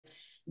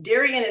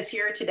Darien is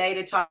here today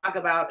to talk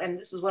about, and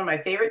this is one of my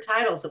favorite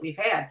titles that we've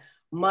had,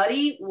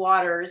 Muddy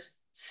Waters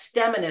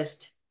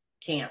STEMinist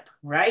Camp,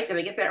 right? Did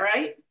I get that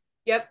right?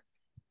 Yep.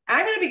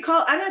 I'm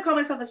gonna call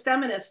myself a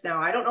STEMinist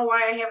now. I don't know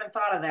why I haven't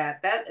thought of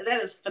that. That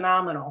is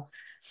phenomenal.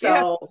 Yeah.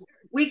 So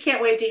we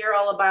can't wait to hear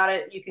all about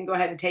it. You can go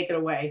ahead and take it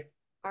away.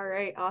 All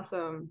right.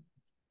 Awesome.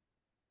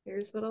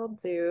 Here's what I'll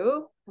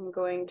do. I'm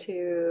going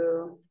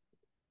to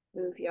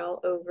move y'all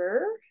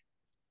over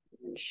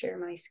and share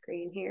my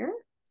screen here.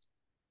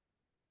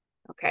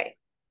 Okay.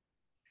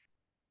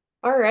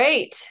 All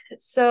right.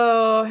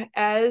 So,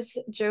 as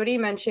Jody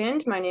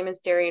mentioned, my name is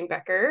Darien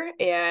Becker,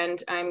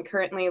 and I'm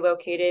currently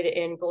located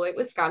in Beloit,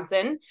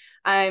 Wisconsin.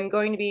 I'm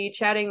going to be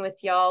chatting with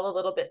y'all a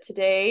little bit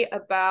today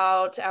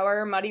about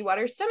our Muddy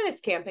Waters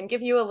STEMinist Camp and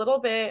give you a little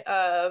bit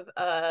of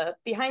a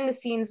behind the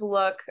scenes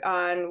look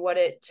on what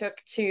it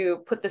took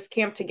to put this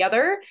camp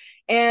together.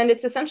 And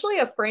it's essentially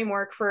a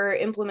framework for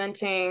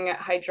implementing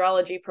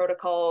hydrology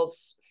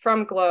protocols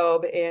from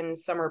Globe in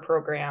summer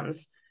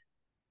programs.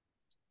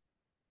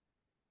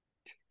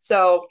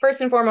 So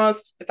first and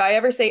foremost, if I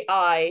ever say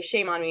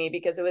shame on me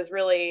because it was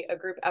really a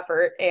group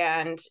effort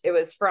and it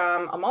was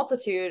from a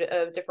multitude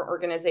of different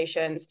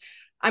organizations.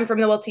 I'm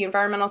from the Welty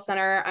Environmental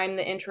Center. I'm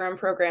the interim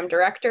program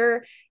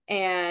director,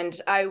 and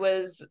I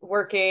was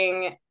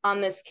working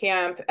on this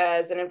camp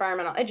as an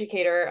environmental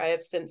educator. I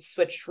have since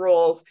switched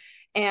roles,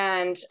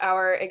 and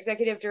our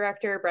executive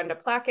director, Brenda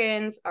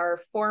Plackens, our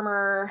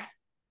former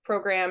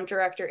program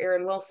director,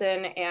 Erin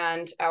Wilson,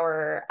 and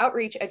our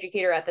outreach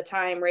educator at the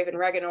time, Raven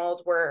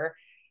Reganold, were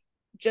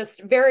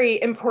just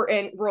very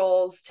important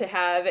roles to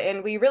have.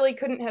 And we really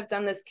couldn't have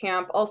done this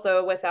camp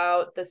also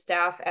without the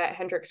staff at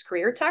Hendricks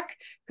Career Tech,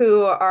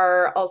 who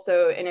are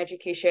also an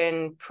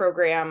education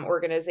program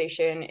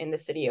organization in the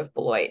city of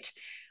Beloit.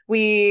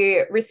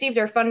 We received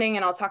our funding,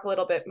 and I'll talk a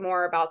little bit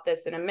more about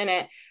this in a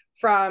minute,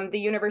 from the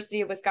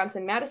University of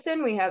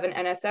Wisconsin-Madison. We have an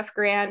NSF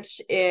grant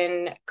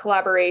in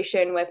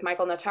collaboration with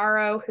Michael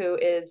Notaro, who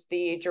is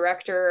the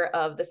director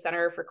of the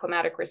Center for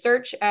Climatic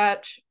Research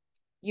at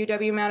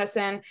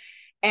UW-Madison.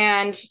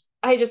 And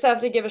I just have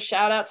to give a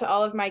shout out to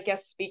all of my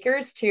guest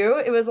speakers too.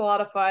 It was a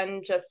lot of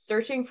fun just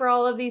searching for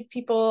all of these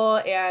people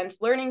and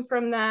learning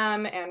from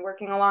them and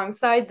working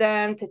alongside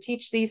them to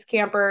teach these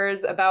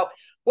campers about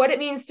what it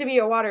means to be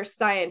a water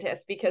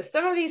scientist, because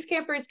some of these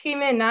campers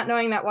came in not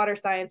knowing that water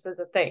science was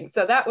a thing.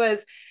 So that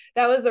was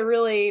a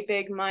really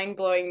big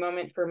mind-blowing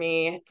moment for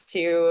me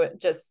to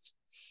just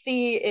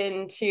see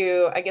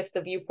into, I guess,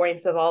 the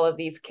viewpoints of all of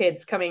these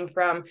kids coming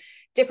from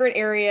different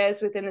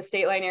areas within the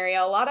state line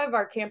area. A lot of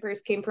our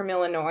campers came from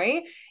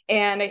Illinois,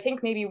 and I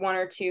think maybe one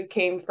or two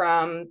came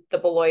from the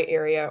Beloit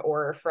area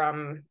or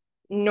from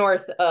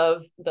north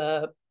of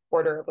the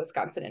border of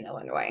Wisconsin and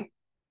Illinois.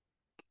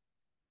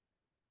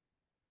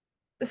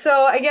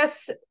 So I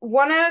guess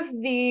one of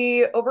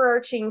the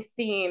overarching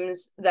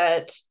themes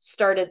that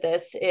started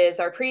this is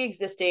our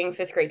pre-existing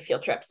fifth grade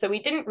field trip. So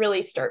we didn't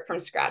really start from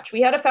scratch. We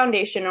had a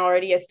foundation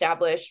already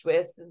established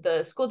with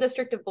the school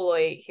district of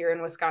Beloit here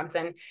in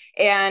Wisconsin.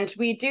 And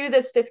we do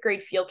this fifth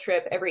grade field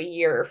trip every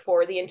year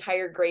for the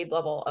entire grade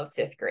level of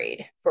fifth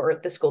grade for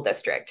the school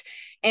district.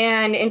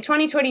 And in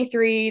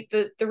 2023,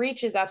 the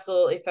reach is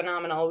absolutely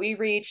phenomenal. We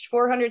reached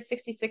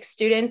 466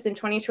 students in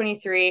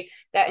 2023.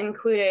 That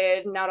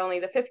included not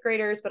only the fifth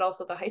graders, but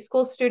also the high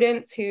school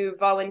students who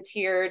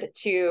volunteered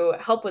to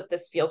help with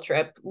this field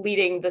trip,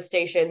 leading the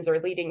stations or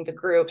leading the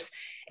groups.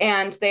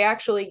 And they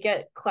actually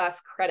get class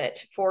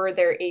credit for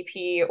their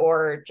AP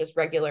or just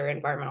regular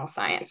environmental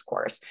science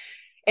course.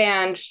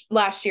 And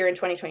last year in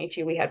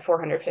 2022, we had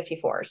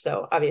 454.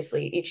 So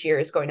obviously each year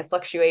is going to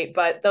fluctuate,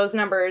 but those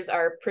numbers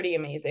are pretty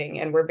amazing,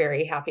 and we're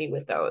very happy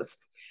with those.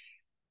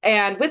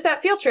 And with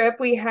that field trip,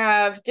 we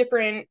have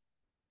different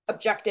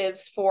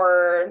objectives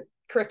for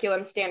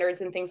curriculum standards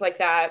and things like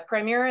that.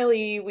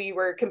 Primarily, we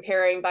were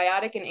comparing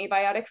biotic and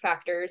abiotic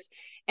factors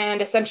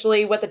and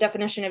essentially what the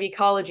definition of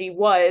ecology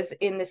was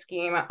in the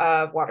scheme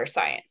of water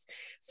science.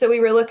 So we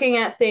were looking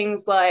at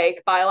things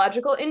like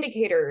biological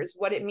indicators,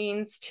 what it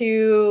means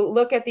to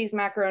look at these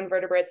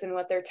macroinvertebrates and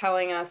what they're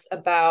telling us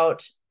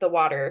about the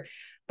water.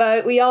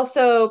 But we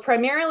also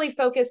primarily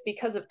focused,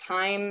 because of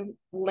time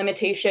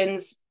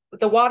limitations,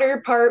 the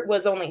water part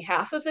was only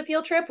half of the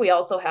field trip. We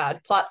also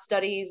had plot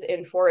studies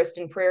in forest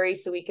and prairie,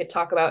 so we could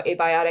talk about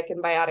abiotic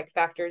and biotic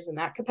factors in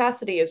that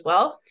capacity as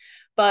well.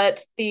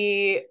 But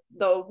the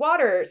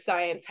water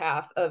science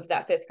half of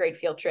that fifth grade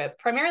field trip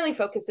primarily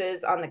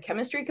focuses on the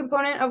chemistry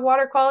component of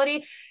water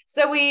quality.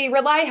 So we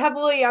rely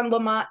heavily on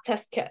Lamont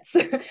test kits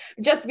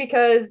just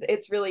because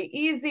it's really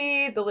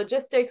easy. The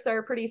logistics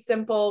are pretty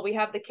simple. We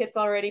have the kits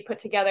already put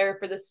together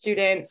for the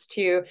students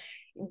to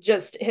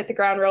just hit the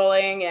ground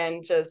rolling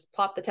and just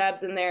plop the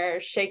tabs in there,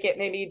 shake it,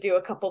 maybe do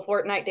a couple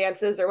Fortnite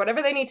dances or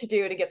whatever they need to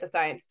do to get the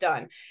science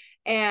done.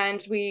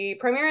 And we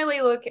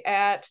primarily look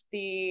at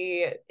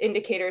the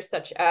indicators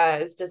such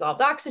as dissolved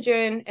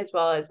oxygen, as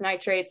well as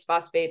nitrates,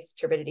 phosphates,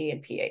 turbidity,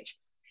 and pH.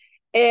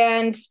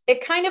 And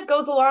it kind of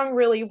goes along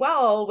really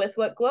well with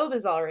what Globe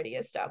is already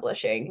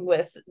establishing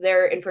with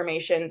their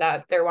information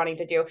that they're wanting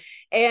to do.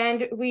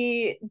 And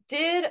we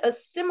did a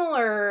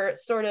similar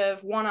sort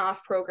of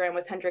one-off program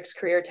with Hendrix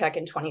Career Tech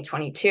in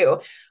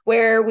 2022,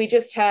 where we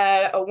just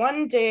had a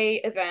one-day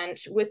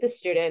event with the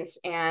students,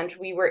 and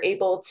we were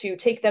able to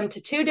take them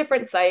to 2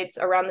 different sites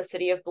around the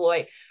city of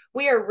Beloit.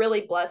 We are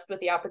really blessed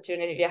with the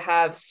opportunity to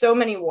have so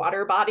many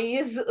water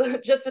bodies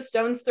just a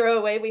stone's throw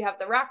away. We have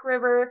the Rock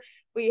River,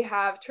 we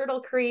have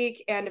Turtle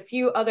Creek, and a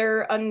few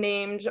other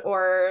unnamed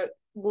or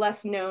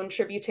less known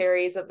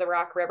tributaries of the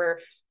Rock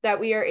River that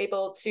we are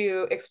able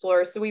to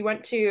explore. So we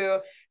went to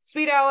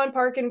Sweet Allen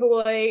Park in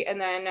Beloit, and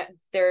then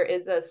there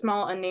is a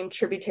small unnamed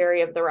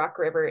tributary of the Rock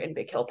River in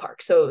Big Hill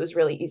Park. So it was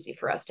really easy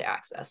for us to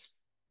access.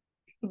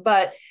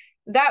 But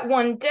that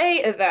one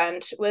day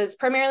event was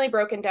primarily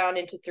broken down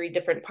into 3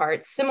 different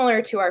parts,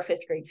 similar to our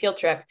 5th grade field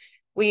trip.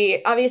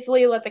 We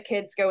obviously let the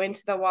kids go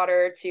into the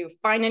water to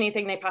find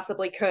anything they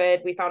possibly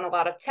could. We found a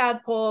lot of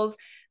tadpoles.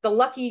 The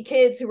lucky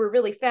kids who were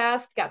really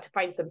fast got to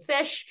find some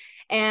fish.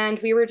 And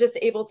we were just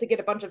able to get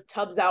a bunch of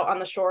tubs out on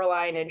the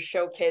shoreline and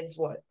show kids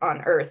what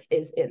on earth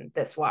is in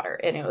this water.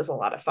 And it was a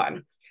lot of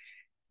fun.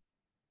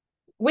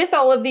 With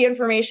all of the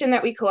information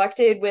that we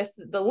collected with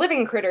the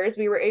living critters,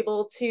 we were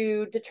able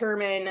to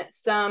determine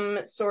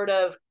some sort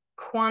of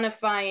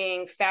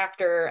quantifying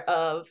factor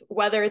of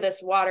whether this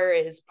water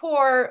is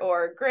poor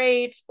or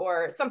great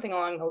or something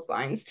along those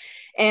lines.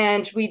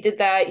 And we did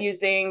that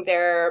using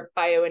their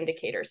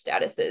bioindicator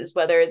statuses,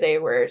 whether they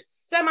were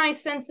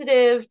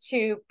semi-sensitive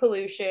to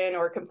pollution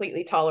or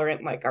completely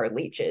tolerant, like our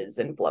leeches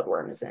and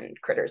bloodworms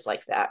and critters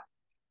like that.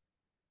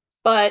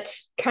 But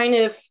kind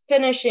of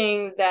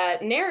finishing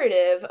that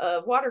narrative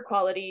of water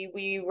quality,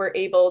 we were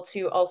able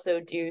to also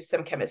do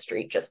some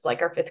chemistry, just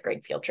like our 5th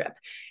grade field trip.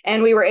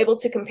 And we were able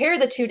to compare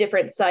the 2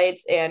 different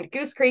sites, and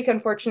Goose Creek,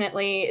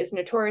 unfortunately, is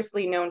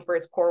notoriously known for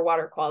its poor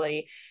water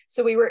quality.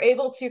 So we were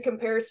able to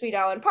compare Sweet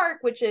Allen Park,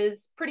 which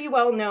is pretty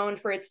well known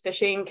for its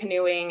fishing,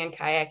 canoeing, and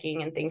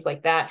kayaking and things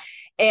like that.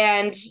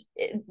 And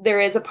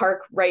there is a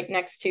park right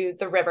next to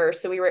the river.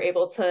 So we were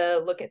able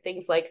to look at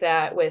things like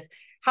that with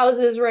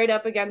houses right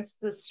up against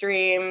the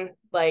stream,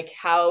 like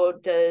how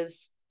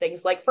does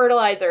things like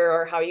fertilizer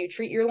or how you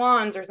treat your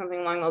lawns or something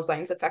along those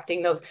lines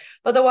affecting those.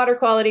 But the water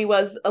quality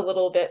was a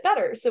little bit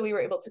better. So we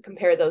were able to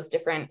compare those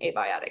different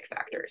abiotic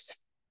factors.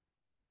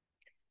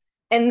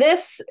 And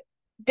this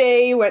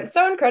day went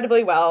so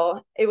incredibly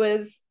well. It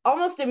was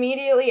almost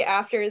immediately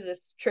after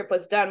this trip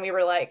was done, we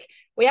were like,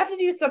 we have to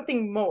do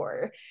something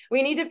more.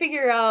 We need to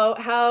figure out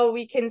how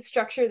we can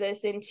structure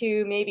this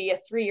into maybe a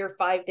 3 or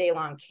 5 day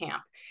long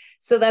camp.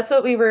 So that's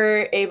what we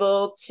were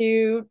able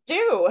to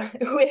do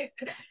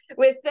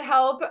with the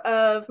help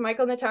of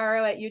Michael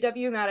Notaro at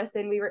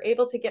UW-Madison. We were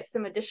able to get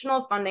some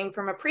additional funding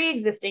from a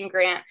pre-existing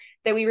grant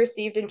that we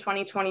received in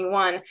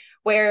 2021,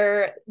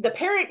 where the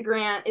parent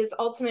grant is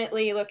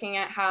ultimately looking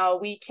at how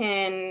we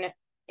can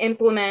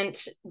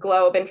implement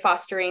GLOBE and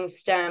fostering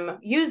STEM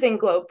using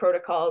GLOBE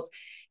protocols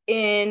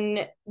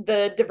in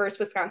the diverse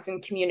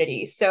Wisconsin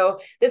community. So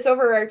this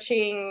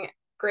overarching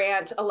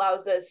grant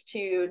allows us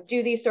to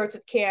do these sorts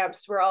of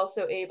camps. We're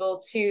also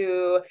able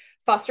to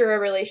foster a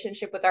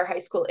relationship with our high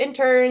school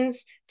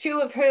interns,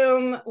 2 of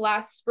whom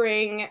last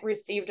spring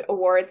received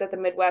awards at the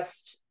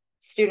Midwest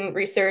Student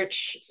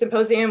Research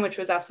Symposium, which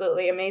was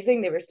absolutely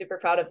amazing. They were super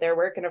proud of their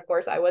work, and of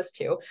course I was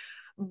too.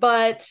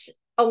 But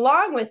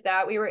along with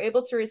that, we were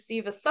able to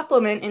receive a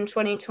supplement in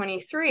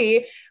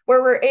 2023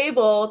 where we're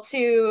able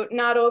to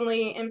not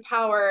only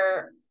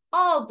empower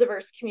all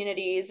diverse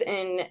communities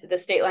in the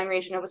state line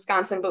region of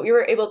Wisconsin, but we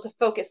were able to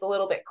focus a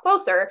little bit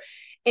closer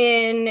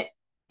in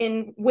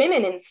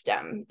women in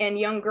STEM and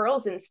young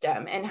girls in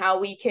STEM, and how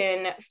we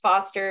can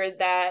foster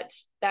that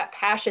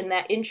passion,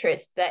 that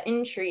interest, that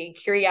intrigue,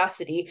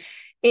 curiosity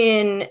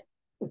in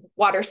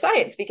water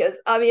science,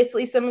 because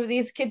obviously some of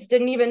these kids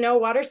didn't even know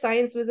water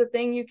science was a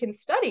thing you can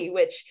study,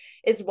 which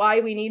is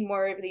why we need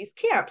more of these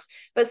camps.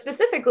 But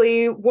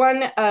specifically,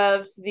 one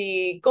of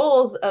the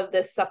goals of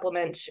this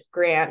supplement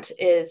grant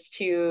is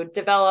to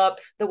develop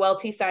the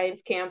Welty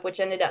Science Camp, which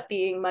ended up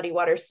being Muddy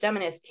Waters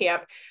STEMinist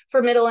Camp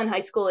for middle and high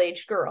school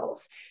age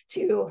girls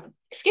to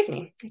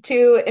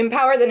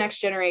empower the next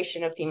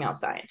generation of female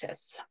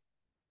scientists.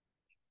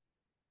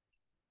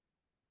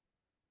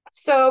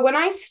 So when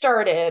I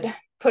started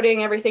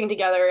putting everything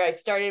together, I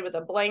started with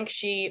a blank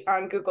sheet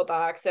on Google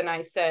Docs, and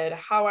I said,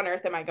 how on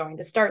earth am I going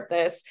to start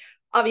this?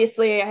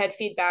 Obviously, I had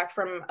feedback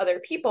from other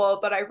people,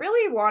 but I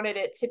really wanted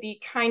it to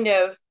be kind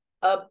of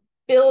a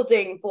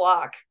building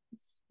block,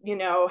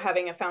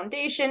 having a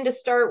foundation to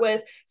start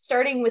with,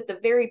 starting with the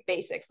very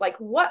basics, like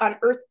what on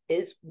earth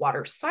is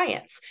water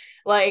science?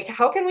 Like,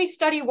 how can we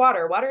study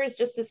water? Water is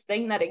just this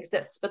thing that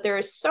exists, but there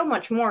is so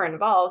much more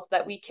involved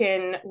that we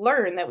can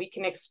learn, that we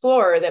can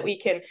explore, that we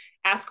can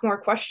ask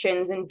more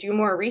questions and do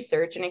more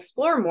research and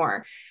explore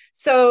more.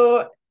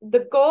 So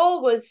the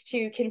goal was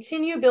to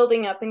continue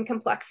building up in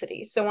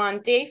complexity. So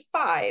on day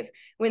 5,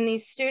 when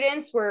these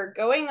students were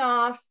going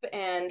off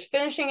and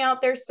finishing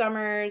out their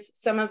summers,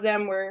 some of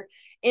them were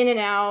in and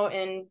out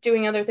and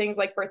doing other things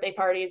like birthday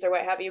parties or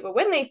what have you. But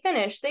when they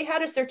finished, they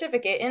had a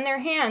certificate in their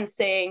hands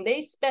saying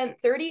they spent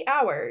 30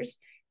 hours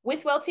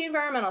with Welty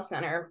Environmental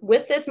Center,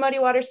 with this Muddy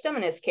Waters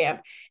STEMinist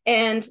Camp,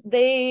 and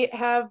they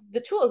have the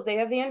tools, they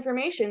have the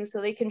information,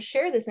 so they can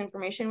share this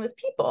information with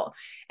people.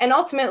 And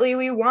ultimately,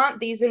 we want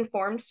these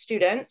informed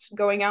students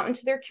going out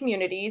into their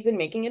communities and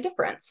making a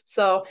difference.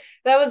 So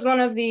that was one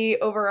of the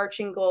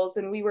overarching goals,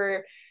 and we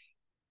were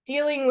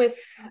dealing with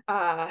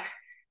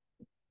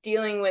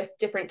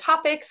different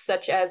topics,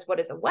 such as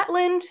what is a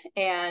wetland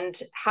and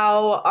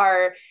how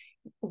are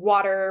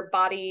water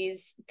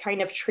bodies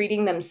kind of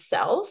treating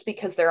themselves,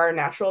 because there are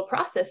natural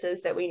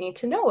processes that we need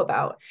to know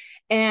about.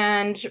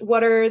 And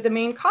what are the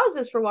main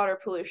causes for water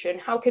pollution?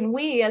 How can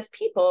we as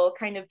people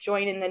kind of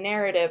join in the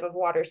narrative of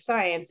water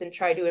science and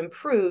try to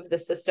improve the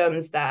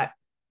systems that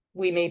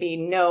we maybe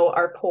know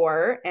are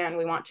poor and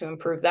we want to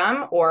improve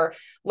them, or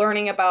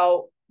learning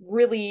about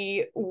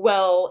really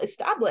well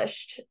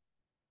established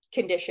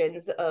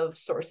conditions of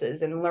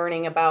sources and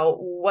learning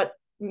about what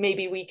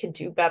maybe we could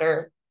do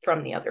better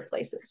from the other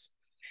places.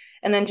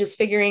 And then just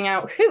figuring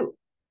out who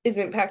is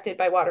impacted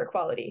by water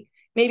quality.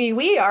 Maybe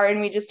we are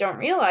and we just don't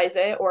realize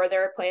it, or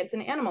there are plants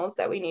and animals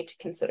that we need to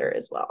consider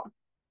as well.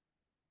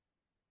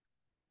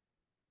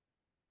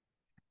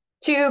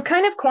 To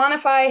kind of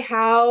quantify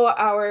how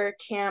our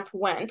camp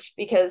went,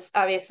 because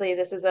obviously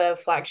this is a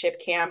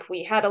flagship camp,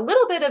 we had a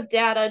little bit of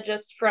data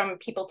just from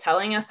people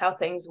telling us how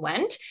things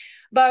went,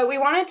 but we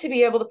wanted to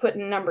be able to put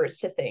numbers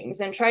to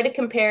things and try to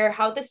compare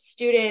how the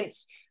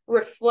students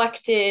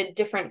reflected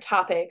different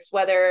topics,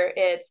 whether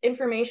it's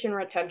information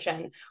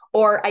retention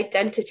or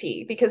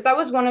identity, because that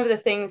was one of the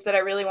things that I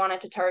really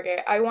wanted to target.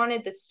 I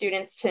wanted the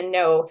students to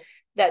know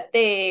that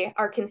they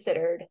are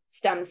considered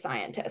STEM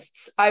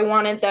scientists. I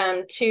wanted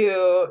them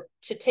to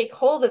take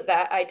hold of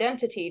that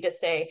identity, to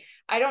say,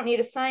 I don't need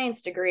a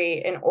science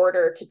degree in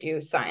order to do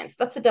science.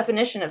 That's the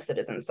definition of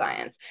citizen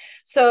science.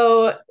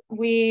 So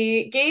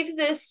we gave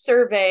this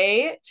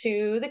survey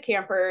to the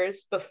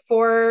campers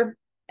before,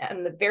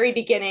 in the very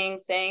beginning,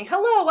 saying,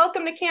 hello,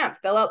 welcome to camp,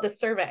 fill out this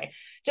survey,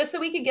 just so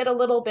we could get a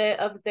little bit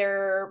of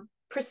their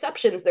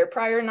perceptions, their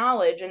prior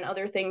knowledge, and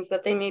other things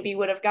that they maybe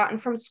would have gotten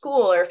from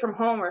school or from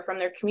home or from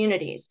their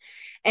communities.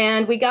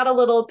 And we got a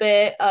little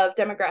bit of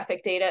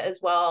demographic data as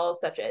well,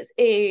 such as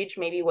age,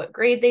 maybe what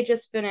grade they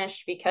just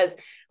finished, because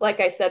like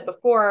I said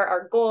before,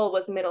 our goal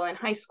was middle and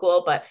high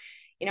school, but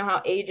you know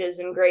how ages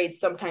and grades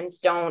sometimes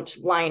don't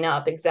line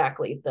up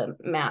exactly. The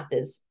math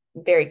is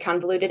very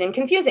convoluted and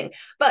confusing,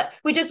 but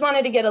we just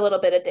wanted to get a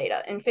little bit of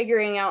data and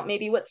figuring out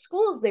maybe what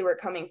schools they were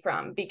coming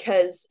from,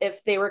 because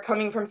if they were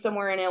coming from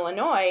somewhere in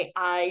Illinois,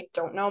 I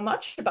don't know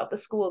much about the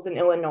schools in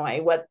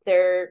Illinois, what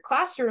their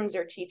classrooms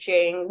are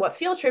teaching, what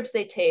field trips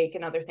they take,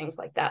 and other things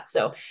like that.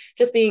 So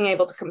just being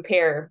able to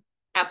compare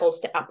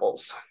apples to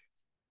apples.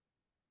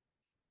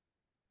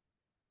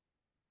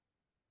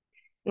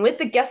 And with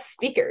the guest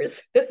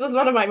speakers, this was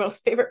one of my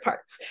most favorite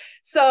parts.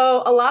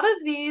 So a lot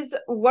of these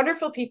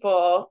wonderful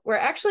people were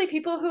actually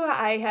people who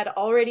I had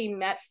already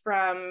met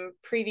from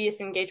previous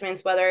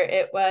engagements, whether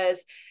it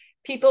was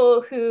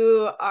people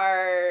who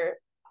are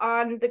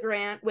on the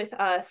grant with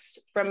us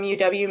from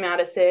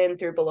UW-Madison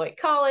through Beloit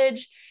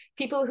College,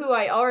 people who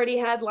I already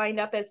had lined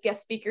up as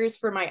guest speakers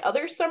for my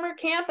other summer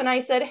camp. And I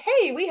said,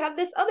 hey, we have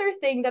this other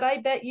thing that I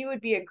bet you would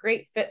be a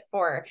great fit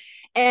for.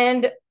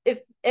 And if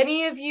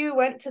any of you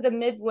went to the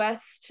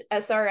Midwest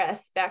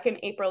SRS back in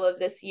April of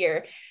this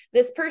year,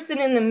 this person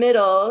in the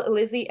middle,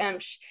 Lizzie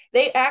Emsch,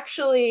 they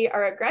actually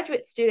are a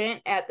graduate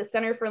student at the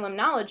Center for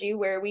Limnology,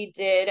 where we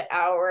did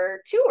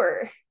our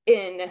tour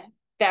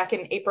back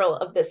in April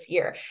of this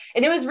year.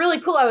 And it was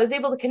really cool. I was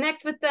able to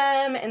connect with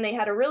them, and they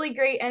had a really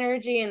great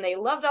energy, and they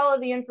loved all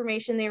of the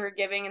information they were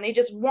giving, and they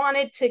just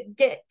wanted to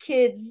get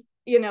kids,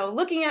 you know,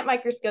 looking at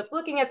microscopes,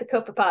 looking at the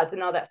copepods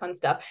and all that fun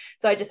stuff.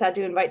 So I just had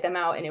to invite them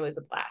out, and it was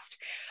a blast.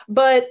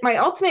 But my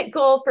ultimate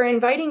goal for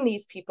inviting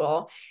these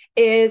people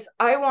is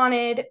I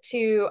wanted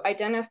to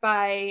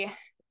identify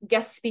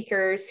guest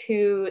speakers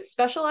who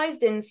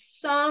specialized in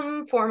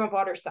some form of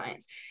water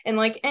science. And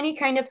like any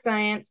kind of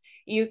science,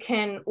 you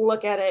can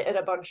look at it in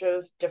a bunch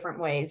of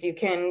different ways. You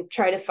can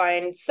try to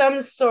find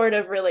some sort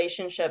of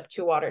relationship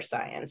to water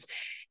science.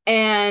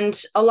 And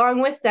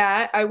along with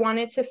that, I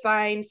wanted to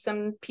find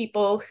some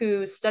people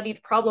who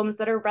studied problems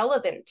that are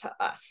relevant to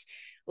us,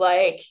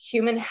 like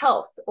human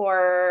health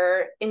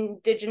or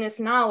indigenous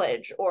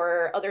knowledge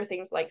or other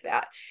things like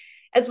that,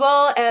 as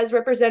well as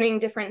representing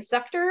different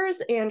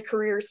sectors and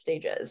career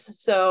stages.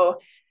 So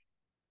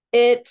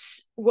it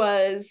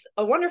was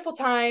a wonderful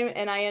time,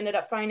 and I ended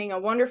up finding a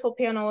wonderful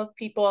panel of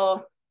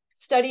people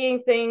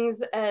studying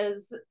things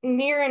as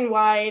near and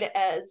wide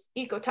as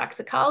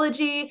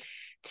ecotoxicology,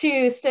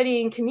 to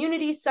studying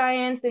community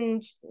science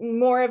and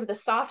more of the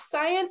soft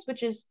science,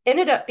 which is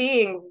ended up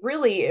being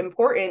really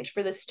important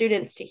for the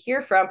students to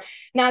hear from,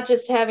 not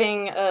just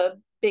having a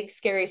big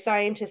scary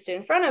scientist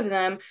in front of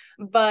them,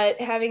 but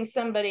having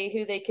somebody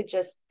who they could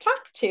just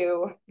talk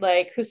to,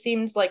 like who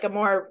seems like a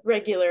more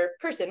regular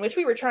person, which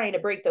we were trying to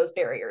break those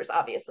barriers.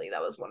 Obviously,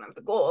 that was one of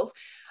the goals.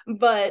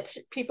 But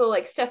people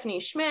like Stephanie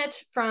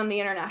Schmidt from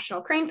the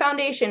International Crane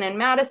Foundation in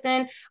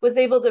Madison was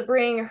able to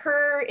bring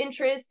her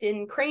interest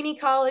in crane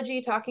ecology,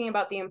 talking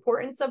about the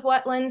importance of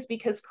wetlands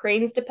because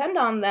cranes depend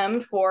on them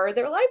for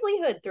their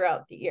livelihood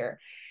throughout the year.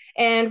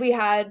 And we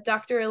had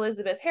Dr.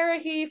 Elizabeth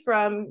Harahy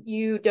from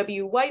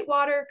UW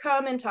Whitewater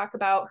come and talk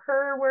about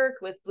her work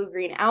with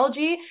blue-green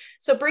algae.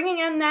 So bringing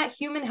in that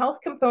human health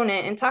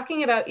component and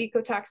talking about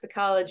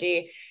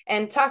ecotoxicology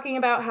and talking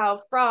about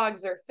how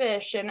frogs or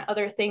fish and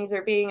other things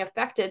are being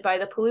affected by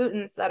the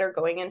pollutants that are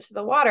going into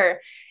the water.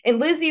 And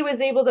Lizzie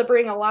was able to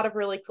bring a lot of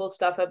really cool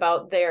stuff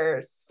about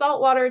their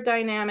saltwater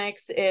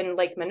dynamics in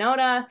Lake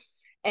Monona.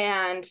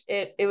 And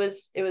it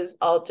was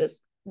all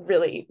just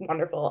really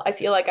wonderful. I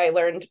feel like I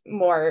learned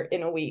more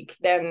in a week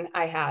than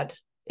I had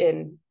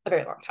in a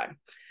very long time.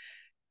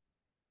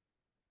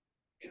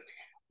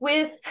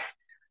 With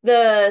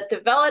the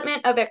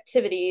development of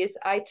activities,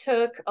 I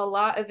took a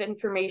lot of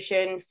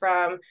information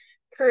from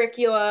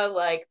curricula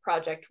like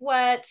Project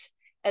Wet,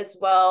 as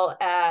well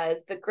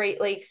as the Great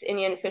Lakes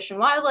Indian Fish and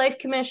Wildlife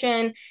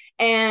Commission,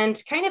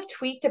 and kind of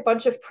tweaked a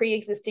bunch of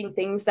pre-existing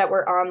things that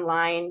were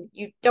online.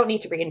 You don't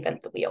need to reinvent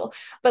the wheel.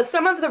 But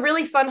some of the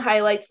really fun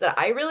highlights that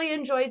I really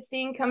enjoyed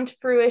seeing come to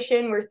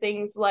fruition were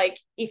things like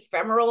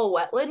ephemeral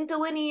wetland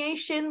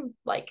delineation.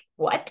 Like,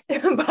 what?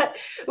 But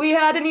we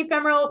have an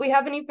ephemeral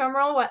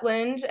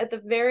wetland at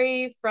the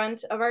very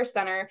front of our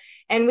center,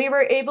 and we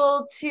were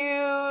able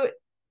to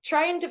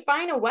try and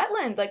define a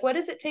wetland. Like, what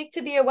does it take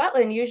to be a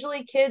wetland?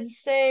 Usually kids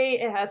say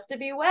it has to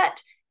be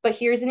wet, but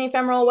here's an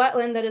ephemeral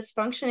wetland that is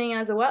functioning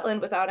as a wetland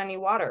without any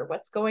water.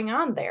 What's going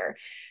on there?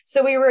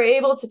 So we were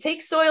able to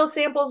take soil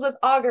samples with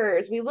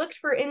augers. We looked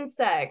for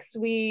insects.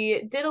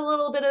 We did a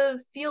little bit of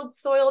field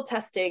soil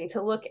testing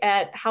to look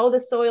at how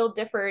the soil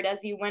differed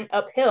as you went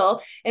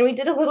uphill. And we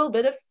did a little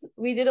bit of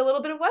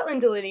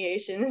wetland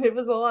delineation, and it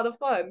was a lot of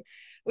fun.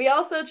 We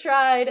also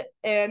tried,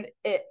 and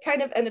it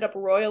kind of ended up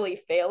royally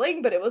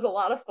failing, but it was a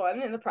lot of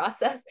fun in the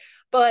process.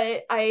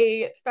 But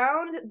I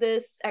found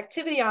this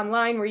activity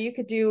online where you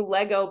could do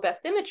Lego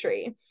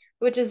bathymetry,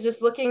 which is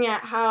just looking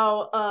at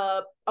how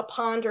a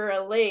pond or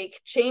a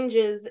lake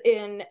changes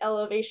in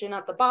elevation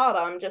at the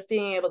bottom, just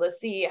being able to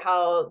see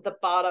how the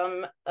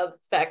bottom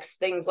affects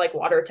things like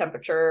water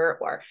temperature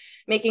or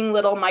making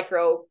little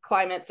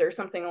microclimates or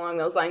something along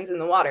those lines in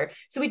the water.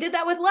 So we did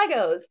that with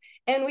Legos,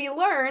 and we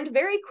learned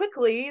very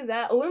quickly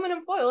that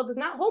aluminum foil does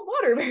not hold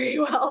water very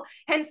well,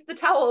 hence the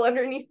towel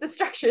underneath the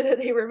structure that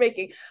they were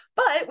making.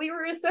 But we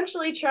were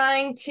essentially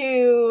trying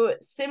to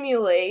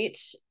simulate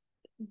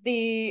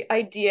the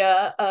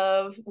idea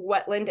of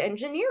wetland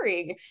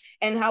engineering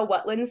and how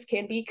wetlands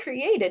can be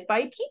created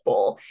by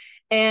people,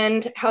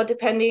 and how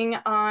depending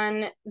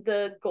on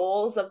the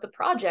goals of the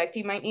project,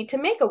 you might need to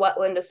make a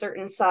wetland a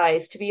certain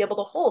size to be able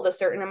to hold a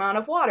certain amount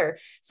of water.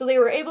 So they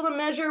were able to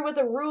measure with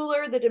a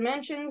ruler the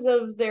dimensions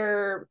of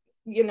their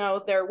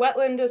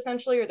wetland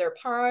essentially, or their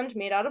pond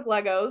made out of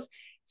Legos,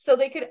 so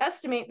they could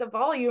estimate the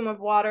volume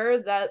of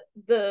water that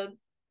the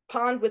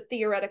pond would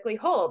theoretically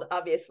hold.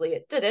 Obviously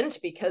it didn't,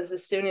 because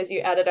as soon as you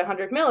added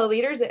 100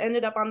 milliliters, it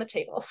ended up on the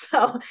table.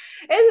 So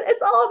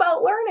it's all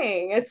about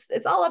learning.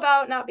 It's all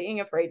about not being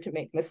afraid to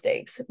make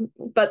mistakes.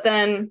 But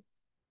then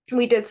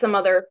we did some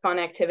other fun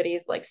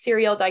activities like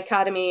cereal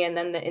dichotomy, and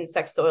then the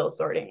insect soil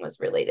sorting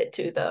was related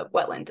to the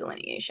wetland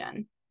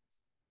delineation.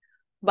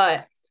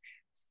 But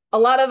a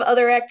lot of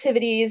other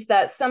activities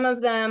that some of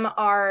them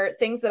are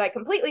things that I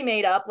completely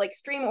made up, like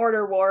stream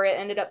order war. It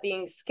ended up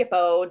being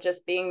SCIPO,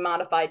 just being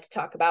modified to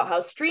talk about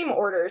how stream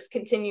orders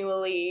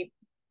continually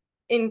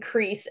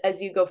increase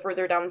as you go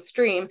further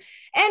downstream.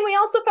 And we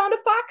also found a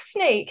fox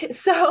snake.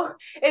 So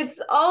it's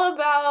all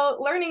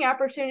about learning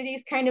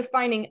opportunities, kind of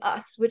finding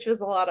us, which was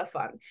a lot of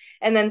fun.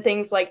 And then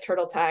things like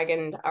Turtle Tag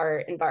and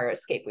our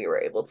EnviroScape we were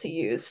able to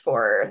use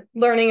for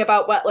learning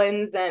about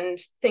wetlands and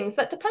things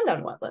that depend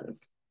on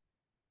wetlands.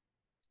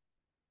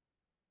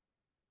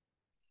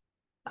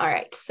 All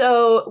right,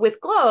 so with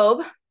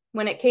Globe,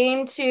 when it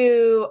came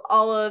to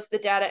all of the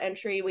data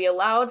entry, we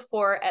allowed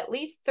for at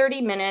least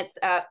 30 minutes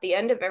at the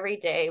end of every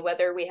day,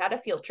 whether we had a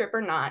field trip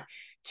or not,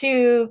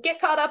 to get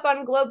caught up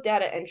on Globe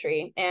data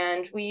entry.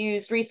 And we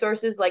used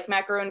resources like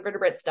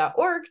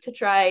macroinvertebrates.org to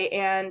try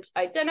and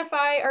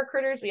identify our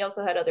critters. We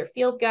also had other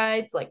field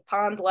guides like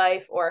Pond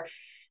Life, or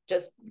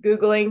just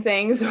Googling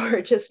things,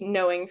 or just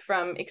knowing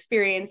from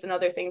experience and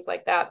other things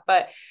like that.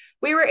 But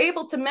we were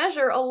able to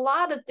measure a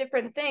lot of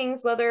different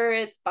things, whether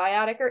it's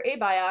biotic or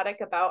abiotic,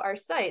 about our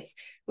sites.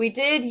 We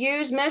did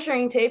use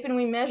measuring tape, and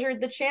we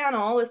measured the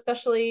channel,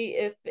 especially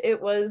if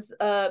it was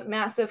a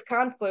massive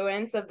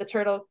confluence of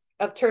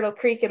Turtle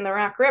Creek and the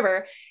Rock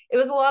River. It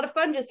was a lot of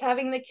fun just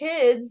having the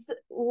kids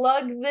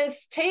lug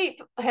this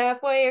tape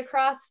halfway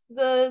across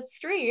the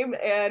stream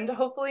and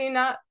hopefully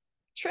not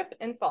trip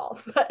and fall,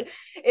 but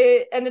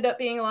it ended up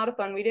being a lot of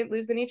fun. We didn't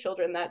lose any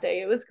children that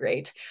day. It was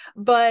great.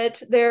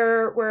 But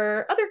there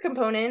were other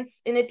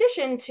components in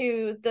addition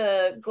to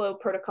the globe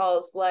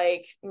protocols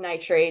like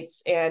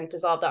nitrates and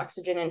dissolved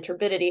oxygen and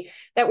turbidity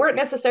that weren't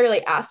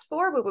necessarily asked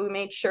for, but we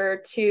made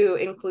sure to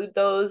include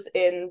those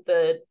in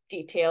the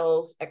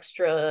details,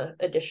 extra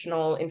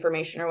additional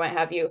information or what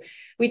have you.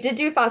 We did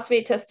do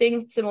phosphate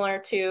testing similar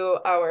to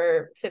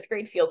our 5th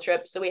grade field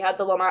trip. So we had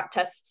the Lamont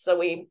tests. So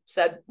we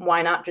said,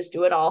 why not just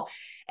do it all?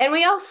 And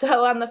we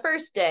also, on the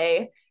first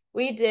day,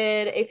 we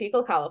did a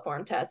fecal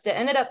coliform test. It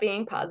ended up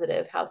being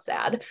positive. How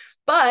sad.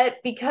 But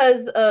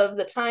because of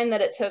the time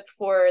that it took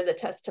for the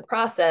test to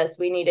process,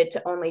 we needed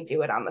to only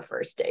do it on the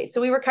first day.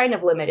 So we were kind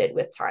of limited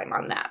with time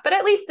on that. But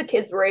at least the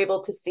kids were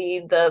able to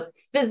see the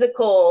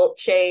physical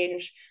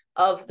change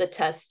of the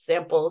test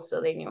samples,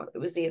 so they knew it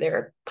was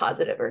either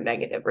positive or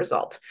negative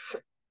result.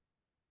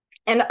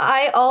 And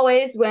I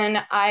always, when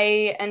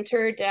I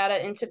enter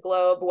data into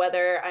Globe,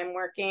 whether I'm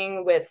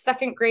working with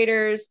 2nd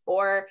graders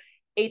or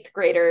 8th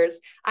graders,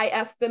 I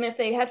ask them if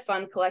they had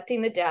fun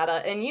collecting the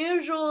data. And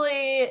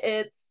usually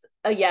it's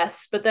a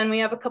yes, but then we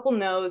have a couple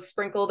no's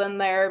sprinkled in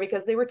there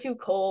because they were too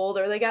cold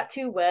or they got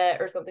too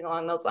wet or something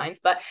along those lines.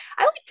 But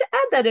I like to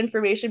add that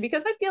information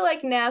because I feel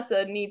like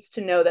NASA needs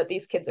to know that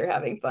these kids are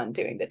having fun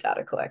doing the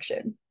data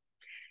collection.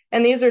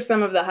 And these are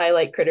some of the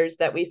highlight critters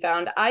that we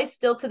found. I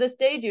still to this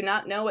day do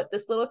not know what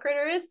this little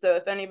critter is. So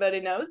if anybody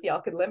knows, y'all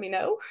can let me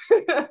know.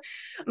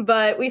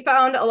 But we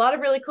found a lot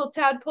of really cool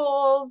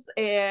tadpoles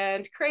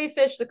and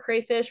crayfish. The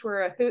crayfish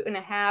were a hoot and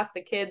a half.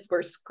 The kids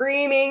were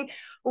screaming,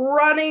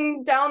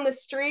 running down the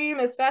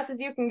stream as fast as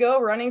you can go,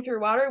 running through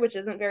water, which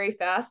isn't very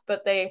fast,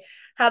 but they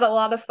had a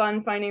lot of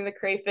fun finding the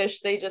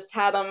crayfish. They just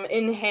had them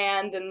in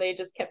hand and they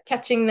just kept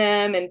catching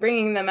them and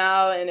bringing them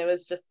out. And it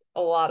was just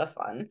a lot of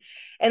fun.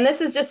 And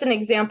this is just an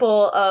example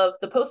of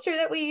the poster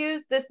that we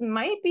use. This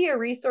might be a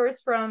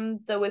resource from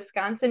the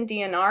Wisconsin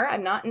DNR.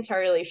 I'm not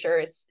entirely sure.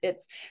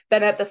 It's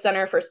been at the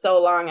center for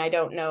so long. I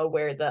don't know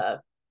where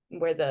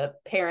the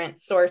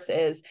parent source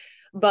is.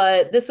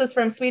 But this was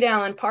from Sweet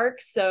Allen Park.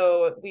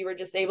 So we were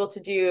just able to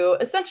do,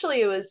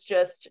 essentially it was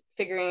just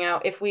figuring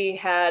out if we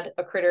had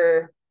a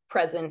critter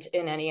present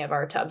in any of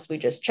our tubs. We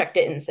just checked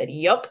it and said,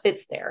 yup,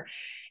 it's there.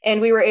 And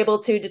we were able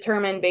to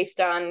determine based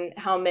on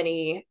how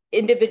many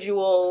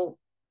individual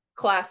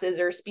classes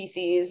or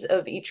species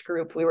of each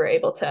group, we were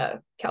able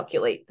to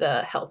calculate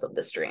the health of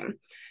the stream,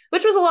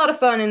 which was a lot of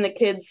fun. And the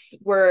kids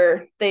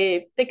were,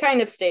 they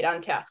kind of stayed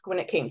on task when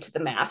it came to the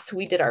math.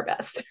 We did our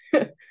best.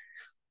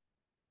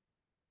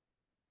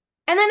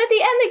 And then at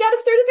the end, they got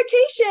a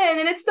certification,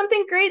 and it's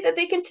something great that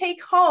they can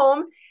take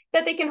home,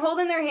 that they can hold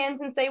in their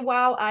hands and say,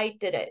 wow, I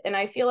did it. And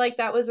I feel like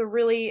that was a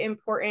really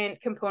important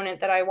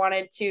component that I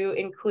wanted to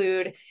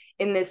include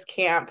in this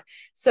camp.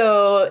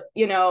 So,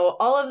 you know,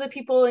 all of the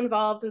people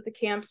involved with the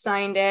camp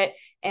signed it,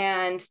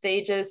 and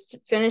they just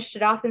finished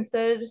it off and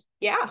said,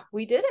 yeah,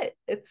 we did it.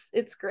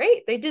 It's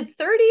great. They did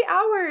 30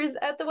 hours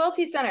at the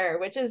Welty Center,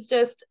 which is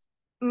just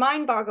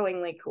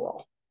mind-bogglingly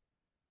cool.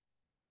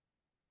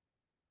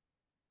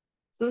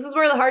 So this is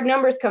where the hard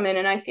numbers come in,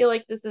 and I feel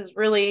like this is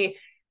really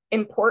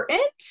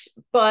important,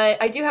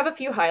 but I do have a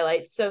few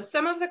highlights. So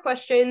some of the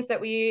questions that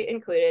we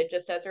included,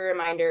 just as a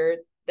reminder,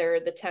 they're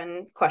the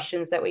 10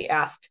 questions that we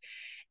asked.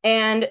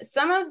 And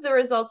some of the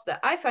results that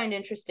I find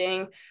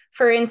interesting,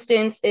 for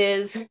instance,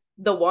 is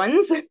the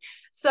ones.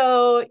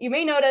 So you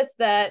may notice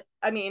that,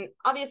 I mean,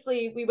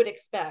 obviously we would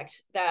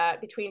expect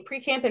that between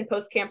pre-camp and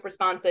post-camp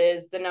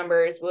responses, the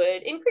numbers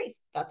would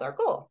increase. That's our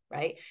goal,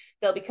 right?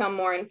 They'll become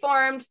more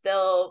informed.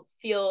 They'll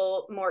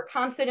feel more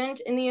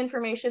confident in the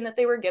information that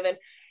they were given.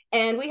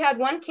 And we had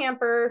one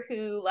camper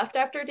who left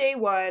after day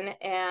 1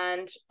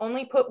 and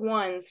only put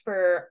 1s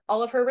for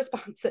all of her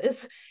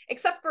responses,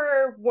 except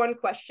for one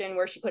question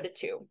where she put a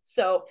 2.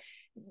 So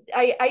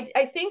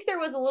I think there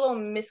was a little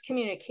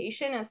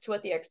miscommunication as to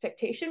what the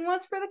expectation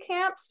was for the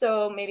camp.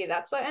 So maybe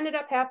that's what ended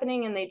up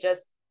happening, and they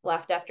just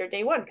left after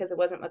day 1 because it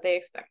wasn't what they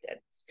expected.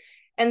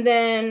 And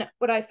then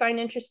what I find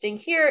interesting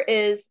here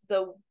is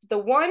the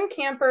one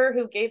camper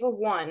who gave a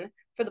 1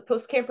 for the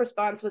post-camp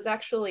response was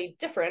actually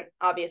different,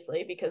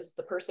 obviously, because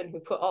the person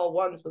who put all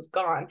 1s was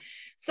gone.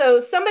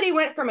 So somebody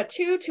went from a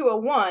 2 to a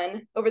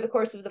 1 over the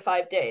course of the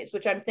 5 days,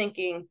 which I'm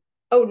thinking,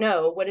 oh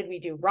no, what did we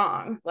do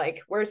wrong?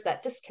 Like, where's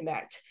that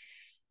disconnect?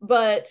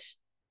 But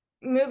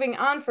moving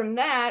on from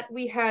that,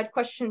 we had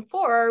question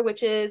 4,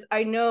 which is,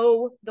 I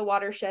know the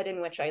watershed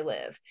in which I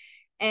live.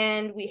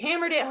 And we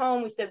hammered it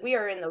home. We said, we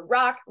are in the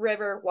Rock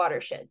River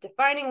watershed.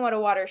 Defining what a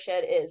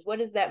watershed is, what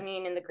does that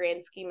mean in the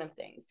grand scheme of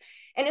things?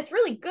 And it's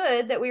really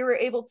good that we were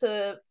able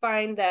to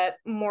find that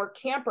more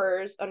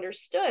campers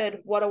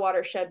understood what a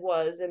watershed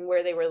was and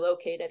where they were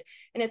located.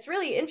 And it's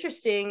really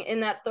interesting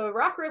in that the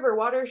Rock River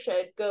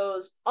watershed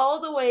goes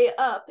all the way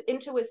up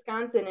into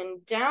Wisconsin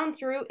and down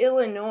through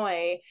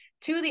Illinois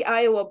to the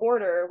Iowa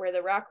border, where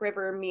the Rock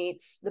River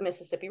meets the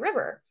Mississippi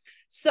River.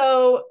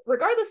 So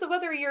regardless of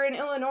whether you're in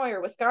Illinois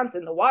or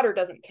Wisconsin, the water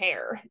doesn't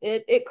care.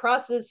 It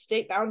crosses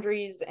state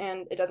boundaries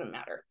and it doesn't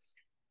matter.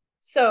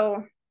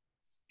 So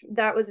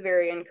that was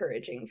very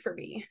encouraging for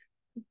me.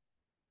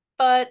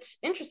 But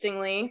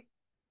interestingly,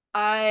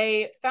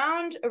 I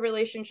found a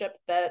relationship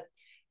that,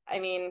 I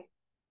mean,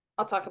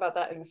 I'll talk about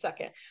that in a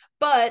second.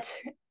 But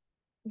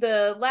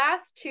the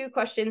last two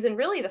questions, and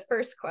really the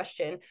first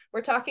question,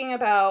 we're talking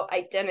about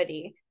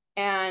identity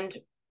and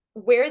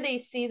where they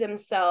see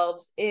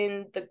themselves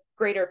in the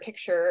greater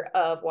picture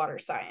of water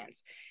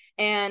science.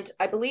 And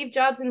I believe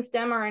jobs in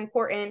STEM are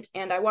important,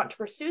 and I want to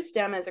pursue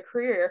STEM as a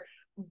career.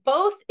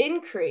 Both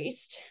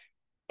increased,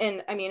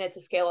 and I mean, it's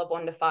a scale of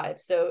 1 to 5.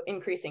 So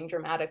increasing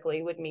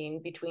dramatically would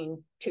mean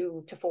between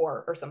 2 to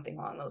 4 or something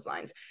along those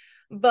lines.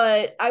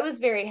 But I was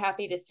very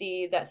happy to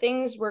see that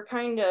things were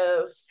kind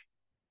of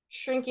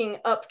shrinking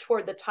up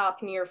toward the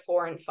top near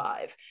 4 and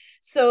 5.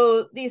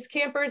 So these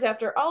campers,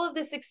 after all of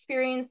this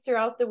experience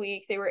throughout the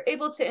week, they were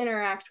able to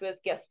interact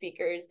with guest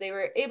speakers. They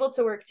were able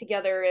to work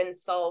together and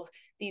solve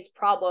these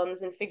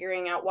problems and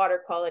figuring out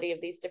water quality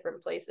of these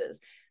different places,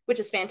 which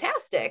is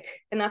fantastic.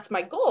 And that's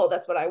my goal.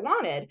 That's what I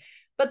wanted.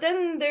 But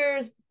then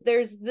there's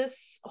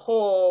this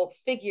whole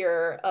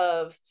figure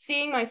of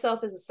seeing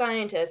myself as a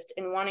scientist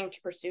and wanting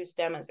to pursue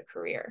STEM as a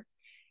career.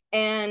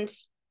 And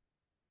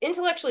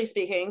intellectually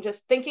speaking,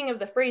 just thinking of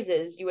the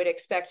phrases, you would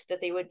expect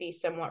that they would be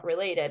somewhat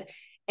related.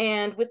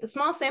 And with the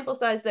small sample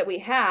size that we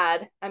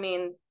had, I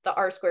mean, the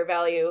R-square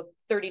value,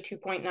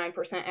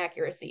 32.9%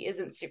 accuracy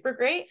isn't super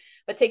great,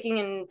 but taking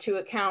into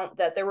account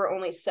that there were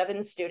only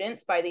 7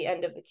 students by the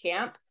end of the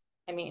camp,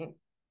 I mean,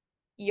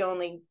 you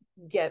only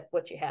get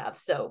what you have.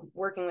 So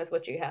working with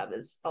what you have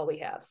is all we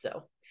have.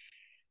 So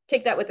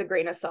take that with a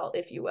grain of salt,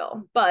 if you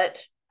will.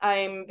 But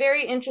I'm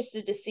very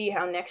interested to see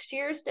how next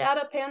year's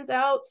data pans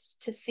out,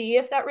 to see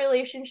if that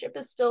relationship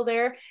is still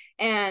there.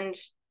 And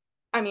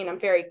I mean, I'm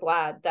very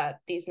glad that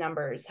these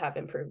numbers have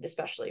improved,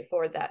 especially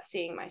for that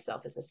seeing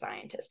myself as a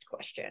scientist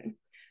question.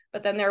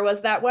 But then there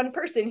was that one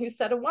person who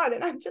said a 1,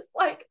 and I'm just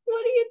like,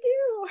 what do you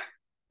do?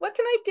 What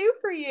can I do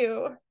for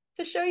you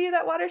to show you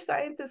that water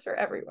science is for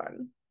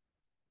everyone?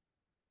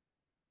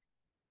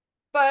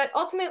 But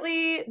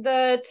ultimately,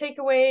 the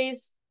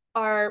takeaways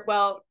are,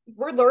 well,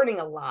 we're learning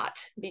a lot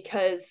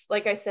because,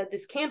 like I said,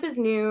 this camp is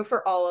new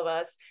for all of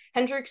us.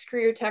 Hendrix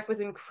Career Tech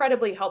was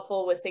incredibly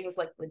helpful with things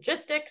like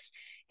logistics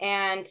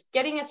and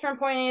getting us from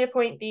point A to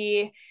point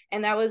B.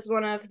 And that was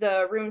one of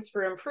the rooms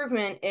for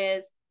improvement,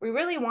 is we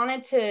really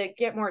wanted to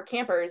get more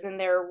campers, and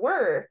there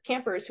were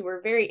campers who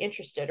were very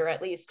interested, or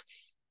at least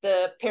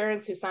the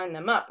parents who signed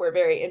them up were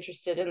very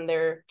interested in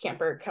their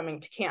camper coming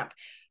to camp.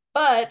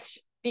 But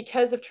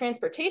because of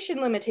transportation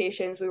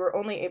limitations, we were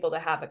only able to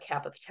have a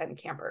cap of 10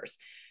 campers.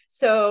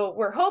 So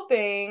we're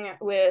hoping,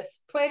 with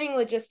planning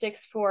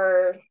logistics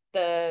for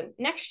the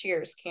next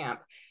year's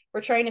camp,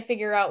 we're trying to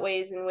figure out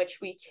ways in which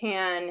we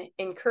can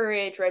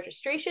encourage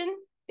registration,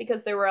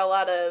 because there were a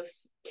lot of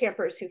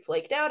campers who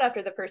flaked out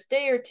after the first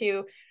day or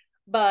two,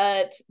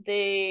 but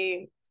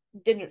they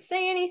didn't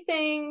say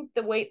anything.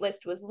 The wait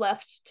list was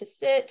left to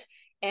sit,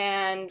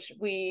 and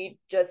we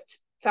just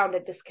found a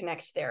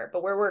disconnect there,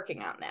 but we're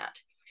working on that.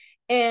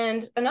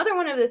 And another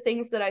one of the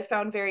things that I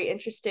found very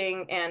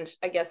interesting, and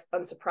I guess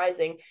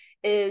unsurprising,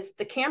 is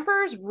the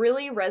campers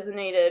really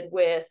resonated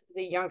with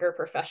the younger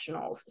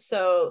professionals.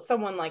 So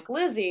someone like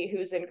Lizzie,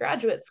 who's in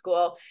graduate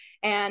school,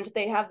 and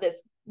they have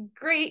this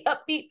great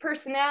upbeat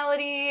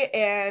personality,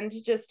 and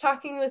just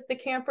talking with the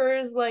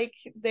campers like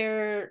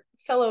their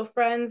fellow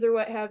friends or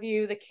what have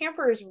you, the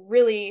campers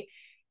really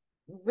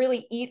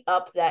eat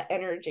up that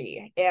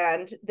energy,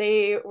 and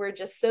they were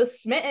just so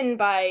smitten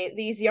by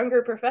these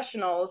younger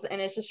professionals.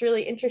 And it's just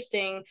really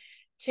interesting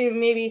to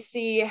maybe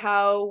see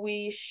how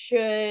we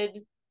should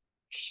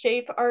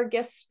shape our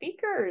guest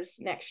speakers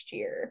next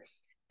year.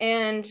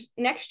 And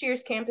next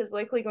year's camp is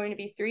likely going to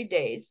be 3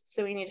 days,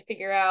 so we need to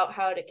figure out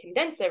how to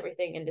condense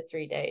everything into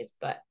 3 days,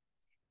 but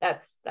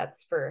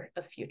that's for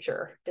a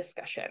future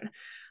discussion.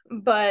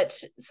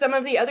 But some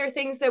of the other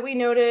things that we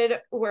noted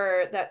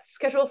were that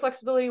schedule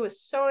flexibility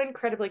was so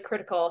incredibly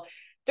critical.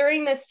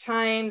 During this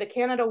time, the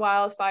Canada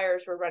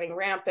wildfires were running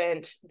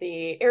rampant.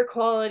 The air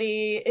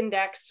quality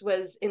index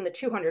was in the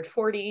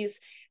 240s.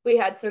 We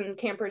had some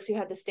campers who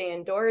had to stay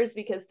indoors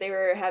because they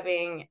were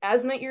having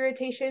asthma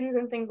irritations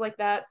and things like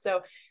that.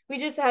 So we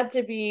just had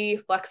to be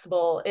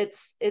flexible.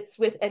 It's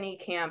with any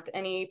camp,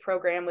 any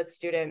program with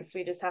students.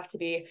 We just have to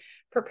be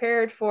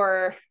prepared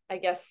for, I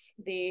guess,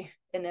 the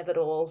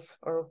inevitables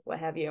or what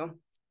have you.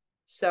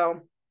 So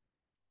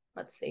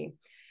let's see.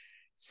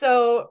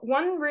 So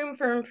one room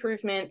for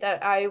improvement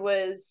that I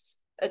was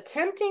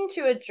attempting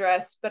to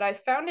address, but I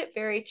found it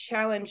very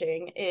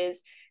challenging,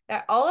 is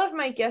that all of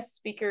my guest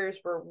speakers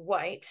were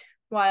white,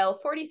 while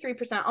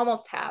 43%,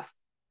 almost half,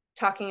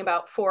 talking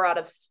about 3 out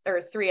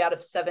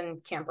of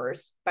 7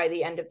 campers by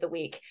the end of the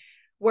week,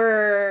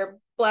 were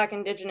Black,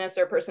 Indigenous,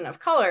 or person of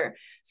color.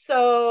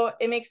 So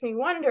it makes me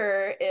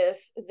wonder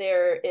if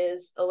there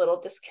is a little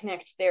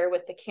disconnect there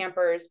with the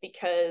campers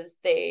because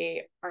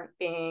they aren't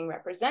being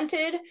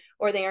represented,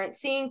 or they aren't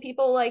seeing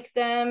people like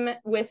them.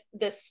 With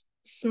this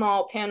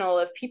small panel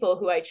of people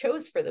who I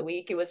chose for the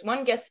week, it was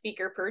 1 guest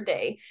speaker per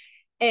day.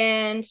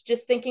 and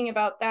just thinking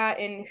about that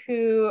and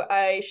who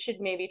I should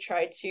maybe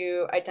try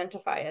to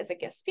identify as a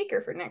guest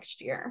speaker for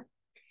next year.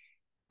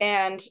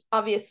 And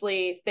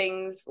obviously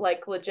things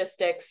like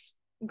logistics,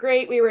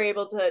 great, we were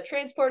able to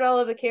transport all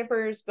of the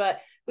campers, but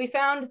we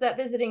found that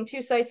visiting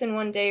 2 sites in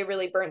one day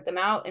really burnt them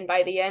out. And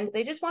by the end,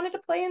 they just wanted to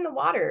play in the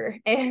water.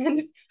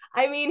 And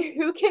I mean,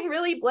 who can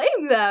really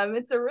blame them?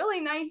 It's a really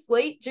nice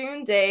late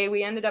June day.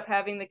 We ended up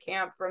having the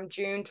camp from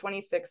June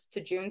 26th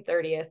to June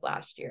 30th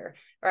last year,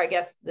 or I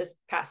guess this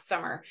past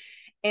summer.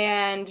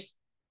 And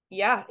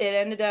yeah, it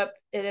ended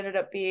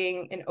up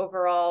being an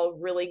overall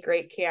really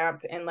great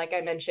camp. And like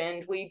I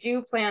mentioned, we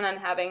do plan on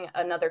having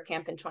another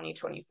camp in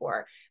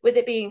 2024, with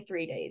it being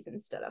 3 days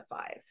instead of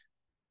 5.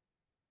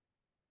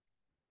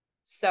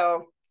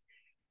 So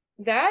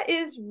that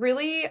is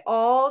really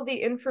all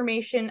the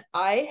information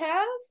I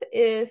have.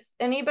 If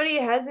anybody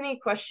has any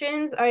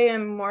questions, I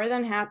am more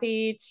than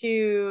happy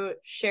to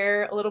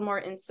share a little more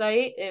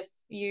insight if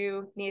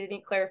you need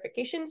any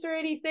clarifications or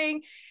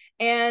anything.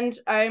 And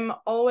I'm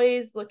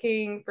always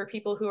looking for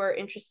people who are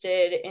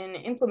interested in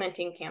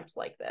implementing camps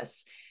like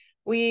this.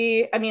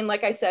 I mean,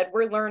 like I said,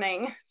 we're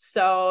learning,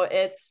 so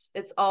it's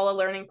all a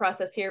learning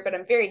process here, but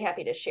I'm very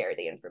happy to share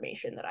the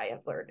information that I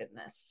have learned in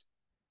this.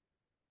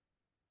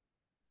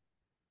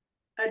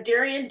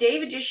 Darien,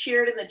 David just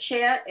shared in the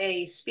chat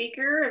a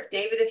speaker.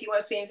 If you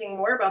want to say anything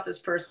more about this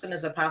person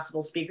as a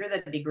possible speaker,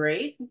 that'd be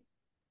great.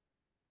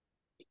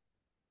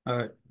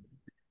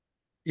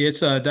 It's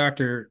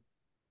Dr.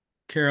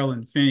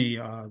 Carolyn Finney,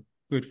 a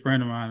good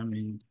friend of mine. I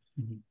mean,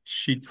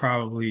 she'd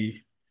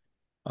probably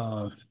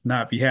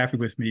not be happy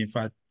with me if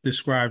I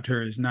described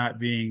her as not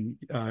being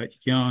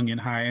young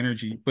and high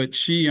energy, but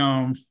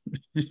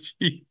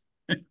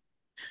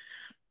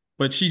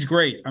but she's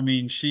great. I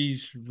mean,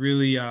 she's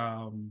really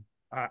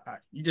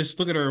you just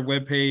look at her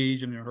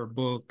webpage and her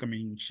book. I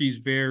mean, she's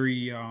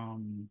very her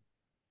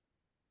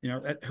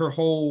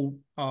whole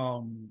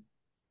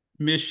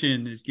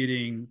mission is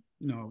getting,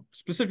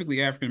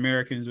 specifically African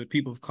Americans, but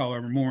people of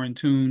color, more in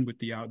tune with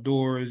the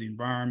outdoors, the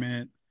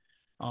environment.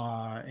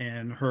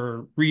 And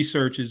her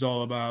research is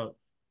all about,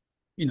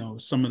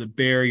 some of the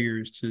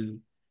barriers to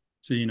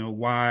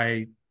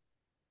why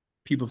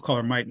people of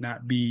color might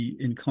not be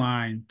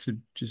inclined to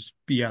just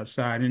be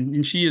outside.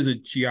 And she is a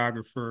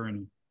geographer,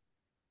 and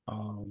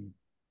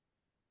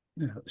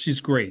she's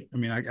great. I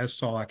mean,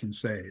 that's all I can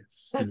say.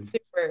 That's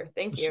super.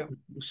 Thank you.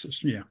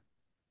 Yeah.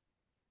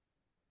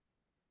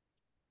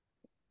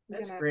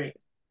 That's great.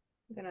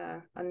 I'm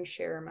gonna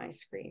unshare my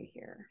screen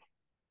here.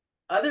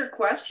 Other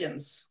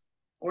questions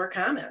or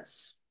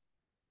comments?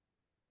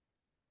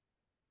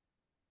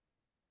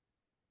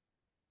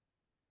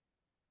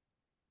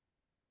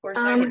 Of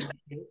course,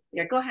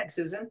 yeah, go ahead,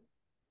 Susan.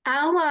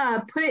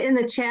 I'll put it in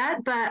the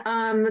chat, but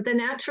the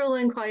Natural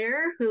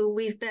Inquirer, who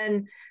we've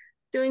been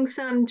doing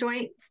some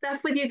joint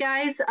stuff with you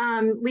guys,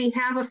 we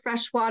have a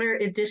freshwater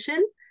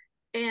edition,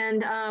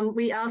 and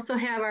we also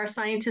have our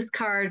scientist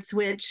cards,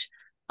 which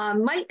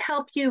might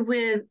help you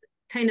with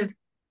kind of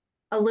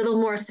a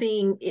little more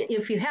seeing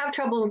if you have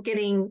trouble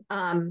getting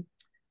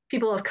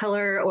people of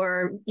color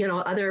or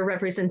other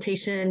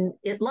representation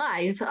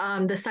live.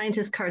 The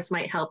scientist cards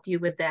might help you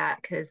with that,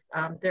 because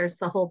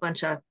there's a whole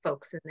bunch of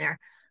folks in there.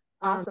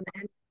 Awesome.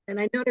 And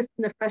I noticed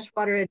in the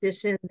freshwater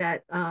edition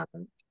that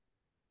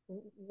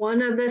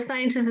one of the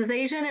scientists is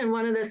Asian and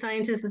one of the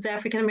scientists is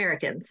African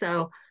American.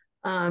 So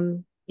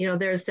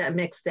there's that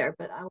mix there.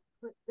 But I'll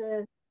put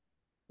the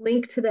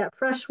link to that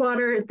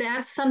freshwater.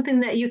 That's something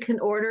that you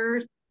can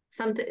order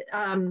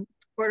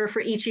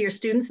for each of your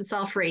students. It's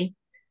all free.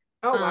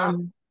 Oh, wow.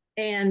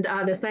 And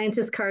the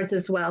scientist cards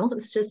as well.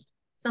 It's just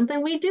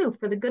something we do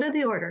for the good of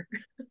the order.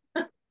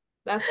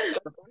 That's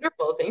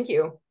wonderful. Thank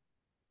you.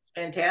 It's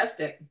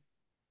fantastic.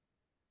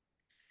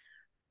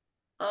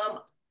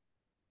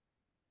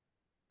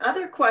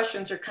 Other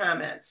questions or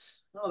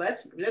comments? Oh,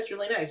 that's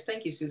really nice.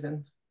 Thank you,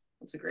 Susan.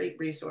 That's a great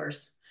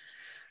resource.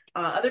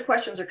 Other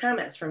questions or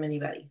comments from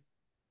anybody?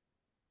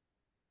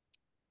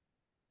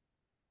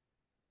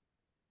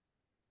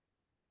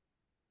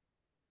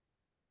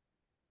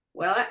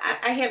 Well,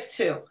 I have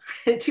two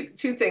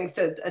things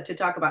to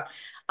talk about.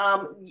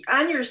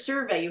 On your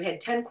survey, you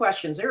had 10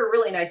 questions. They were a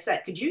really nice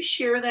set. Could you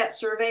share that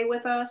survey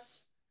with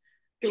us?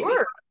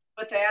 Sure.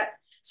 With that,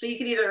 so you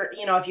can either,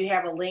 if you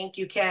have a link,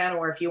 you can,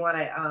 or if you want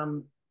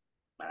to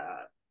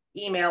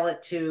email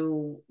it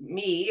to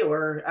me,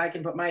 or I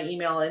can put my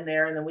email in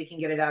there, and then we can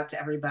get it out to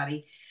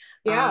everybody.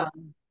 Yeah.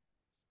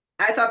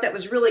 I thought that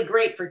was really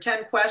great for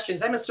 10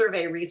 questions. I'm a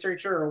survey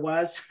researcher, or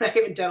was. I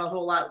haven't done a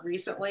whole lot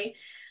recently.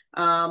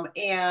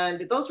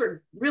 And those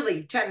were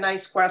really 10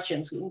 nice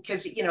questions,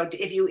 because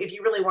if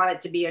you really want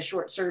it to be a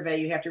short survey,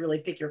 you have to really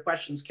pick your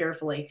questions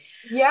carefully.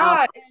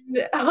 Yeah,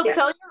 and I'll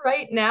tell you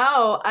right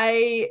now,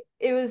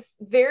 it was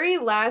very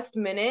last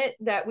minute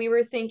that we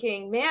were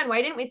thinking, man,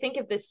 why didn't we think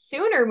of this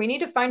sooner? We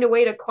need to find a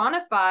way to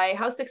quantify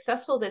how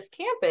successful this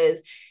camp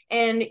is.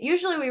 And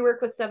usually we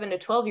work with 7 to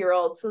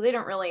 12-year-olds, so they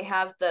don't really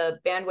have the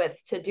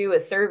bandwidth to do a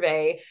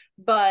survey.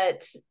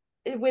 But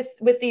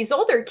with these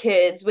older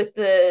kids, with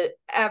the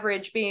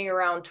average being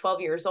around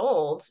 12 years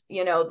old,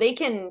 they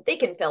can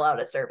fill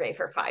out a survey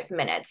for 5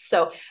 minutes.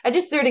 So I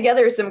just threw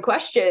together some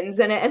questions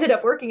and it ended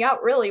up working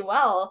out really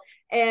well.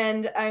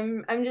 And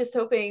I'm just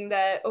hoping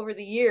that over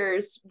the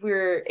years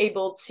we're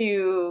able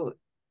to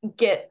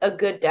get a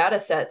good data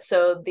set,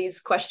 so these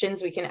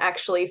questions we can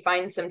actually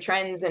find some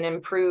trends and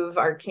improve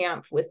our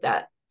camp with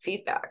that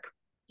feedback.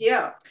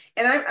 Yeah,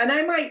 and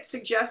I might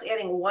suggest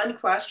adding one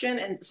question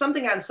and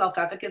something on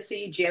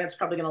self-efficacy. Janet's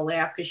probably going to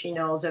laugh because she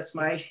knows that's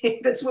my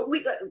that's what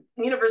we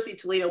University of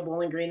Toledo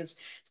Bowling Green.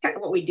 It's kind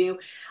of what we do.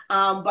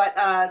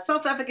 But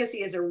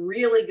self-efficacy is a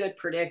really good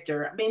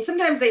predictor. I mean,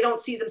 sometimes they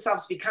don't see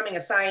themselves becoming a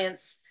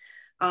scientist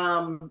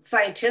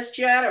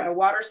yet, or a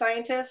water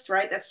scientist,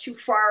 right? That's too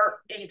far.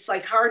 It's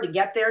like hard to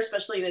get there,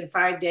 especially in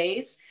 5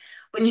 days.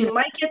 But you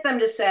might get them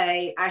to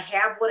say, I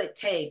have what it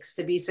takes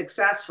to be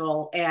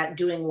successful at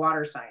doing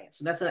water science.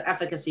 And that's an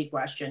efficacy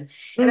question.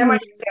 And I might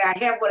say, I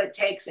have what it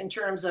takes in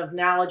terms of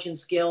knowledge and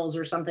skills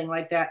or something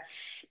like that.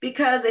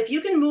 Because if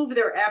you can move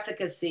their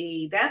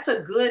efficacy, that's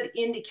a good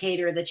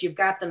indicator that you've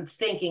got them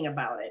thinking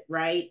about it,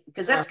 right?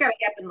 Because that's got to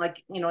happen.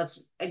 Like,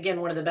 it's, again,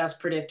 one of the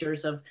best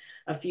predictors of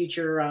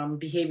future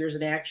behaviors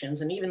and actions.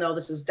 And even though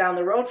this is down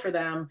the road for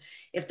them,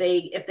 if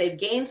they've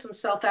gained some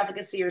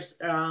self-efficacy, or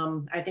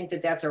I think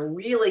that's a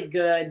really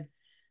good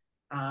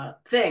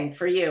thing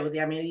for you.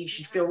 I mean, you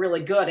should feel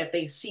really good if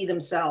they see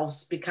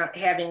themselves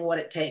having what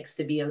it takes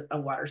to be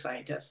a water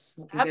scientist.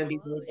 I think that'd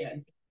be really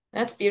good.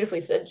 That's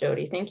beautifully said,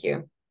 Jody. Thank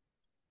you.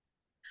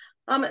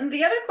 And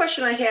the other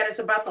question I had is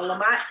about the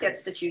Lamont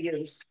kits that you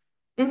use.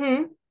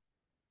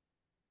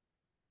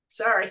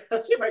 Sorry,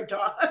 those are my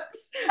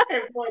dogs. I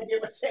have no idea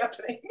what's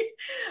happening.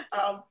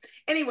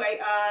 Anyway,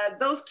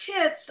 those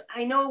kits,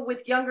 I know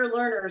with younger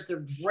learners,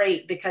 they're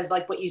great because,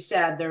 like what you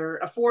said,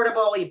 they're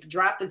affordable. You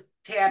drop the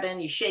tab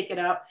in, you shake it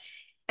up.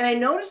 And I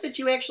noticed that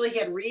you actually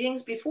had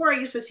readings. Before, I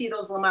used to see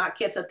those Lamont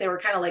kits that they were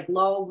kind of like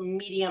low,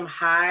 medium,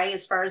 high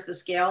as far as the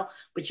scale.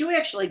 But you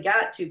actually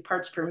got to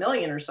parts per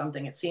million or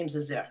something, it seems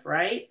as if,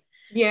 right?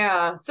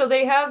 Yeah, so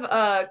they have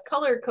a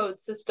color code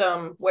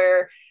system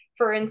where,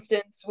 for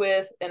instance,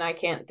 and I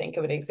can't think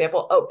of an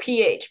example. Oh,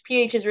 pH.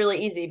 pH is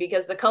really easy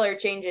because the color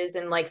changes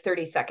in like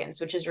 30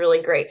 seconds, which is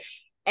really great.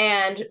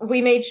 And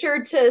we made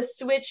sure to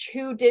switch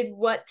who did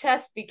what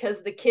test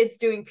because the kids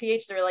doing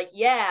pH, they're like,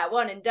 yeah,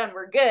 one and done,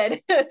 we're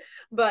good.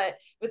 But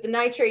with the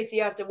nitrates,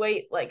 you have to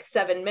wait like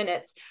 7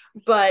 minutes.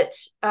 But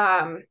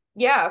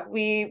yeah,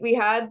 we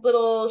had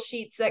little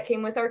sheets that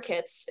came with our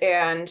kits.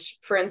 And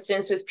for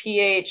instance, with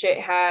pH, it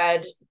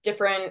had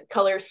different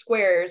color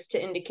squares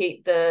to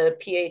indicate the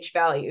pH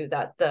value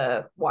that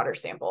the water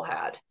sample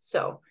had.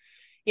 So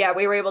yeah,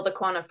 we were able to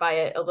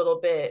quantify it a little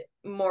bit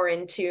more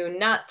into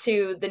not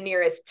to the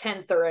nearest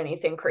tenth or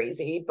anything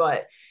crazy,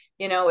 but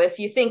if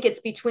you think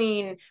it's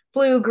between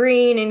blue,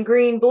 green and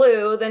green,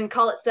 blue, then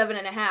call it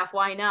 7.5.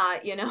 Why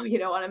not? You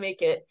don't want to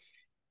make it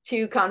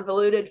too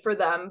convoluted for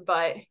them.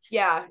 But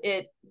yeah,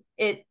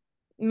 it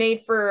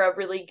made for a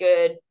really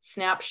good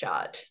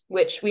snapshot,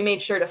 which we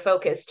made sure to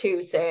focus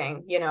too,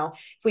 saying, if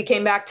we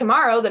came back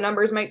tomorrow, the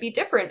numbers might be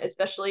different,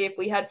 especially if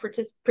we had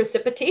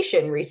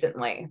precipitation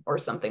recently or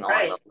something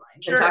along those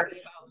lines. Sure. And talking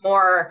about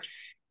more,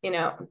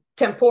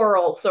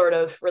 temporal sort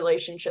of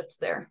relationships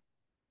there.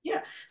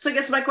 Yeah. So I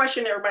guess my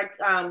question, or my,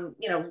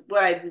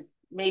 what I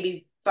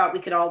maybe thought we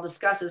could all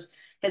discuss is,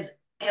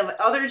 have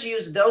others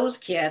used those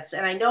kits?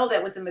 And I know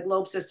that within the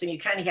globe system, you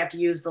kind of have to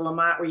use the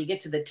Lamont where you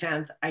get to the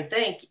 10th, I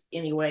think,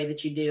 anyway,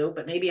 that you do,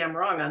 but maybe I'm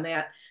wrong on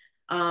that.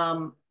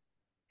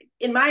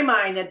 In my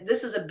mind, that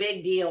this is a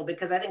big deal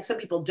because I think some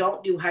people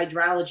don't do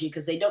hydrology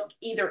because they don't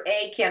either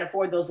can't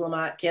afford those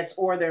Lamont kits,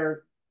 or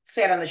they're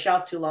sat on the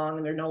shelf too long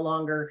and they're no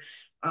longer,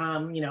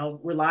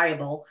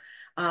 reliable.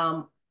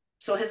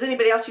 So has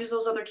anybody else used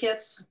those other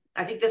kits?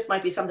 I think this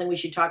might be something we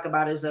should talk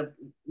about as a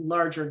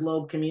larger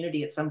globe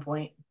community at some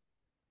point.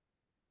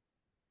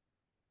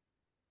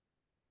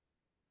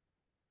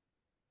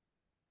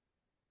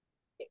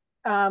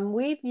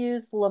 We've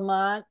used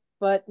Lamont,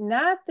 but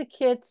not the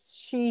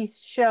kits she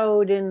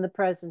showed in the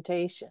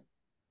presentation.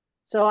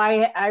 So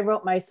I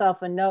wrote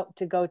myself a note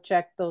to go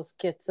check those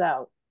kits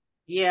out.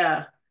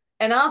 Yeah.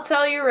 And I'll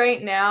tell you right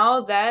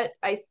now that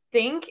I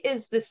think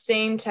is the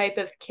same type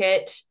of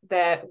kit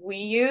that we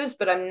use,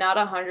 but I'm not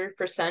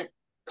 100%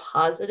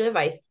 positive.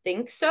 I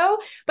think so,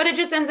 but it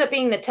just ends up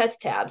being the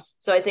test tabs.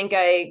 So I think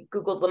I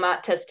Googled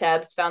Lamont test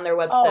tabs, found their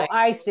website. Oh,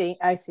 I see.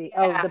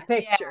 Yeah, oh, the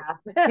picture.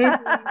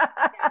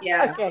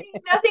 Yeah. Okay.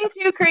 Nothing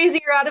too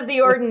crazy or out of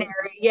the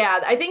ordinary. Yeah.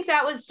 I think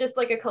that was just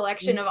like a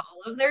collection of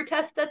all of their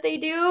tests that they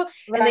do.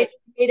 Right. And they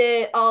made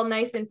it all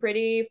nice and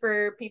pretty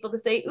for people to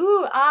say,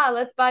 ooh,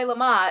 let's buy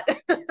Lamont.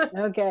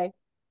 Okay.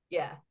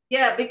 Yeah.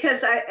 Yeah,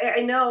 because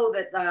I know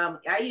that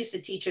I used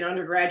to teach an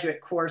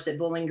undergraduate course at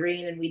Bowling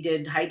Green, and we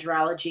did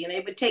hydrology, and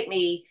it would take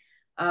me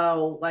 2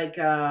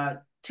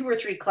 or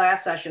 3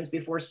 class sessions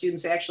before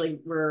students actually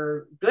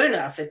were good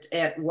enough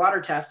at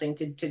water testing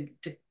to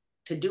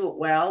do it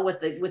well with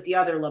the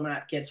other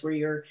Lamont kits,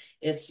 where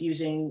it's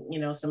using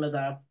some of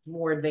the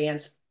more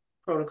advanced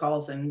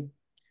protocols and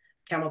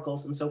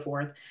chemicals and so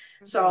forth.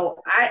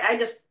 So I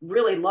just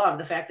really love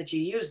the fact that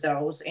you use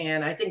those.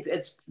 And I think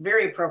it's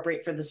very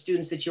appropriate for the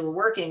students that you were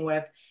working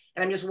with.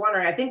 And I'm just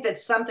wondering, I think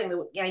that's something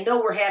that I know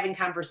we're having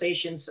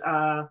conversations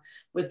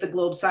with the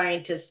Globe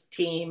Scientist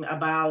team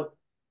about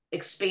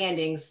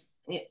expanding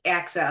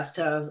access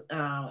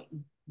to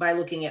by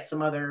looking at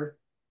some other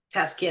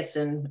test kits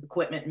and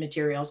equipment and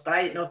materials. But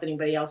I didn't know if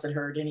anybody else had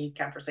heard any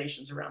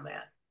conversations around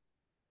that.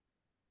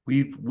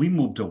 We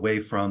moved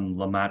away from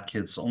Lamont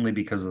kits only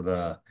because of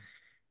the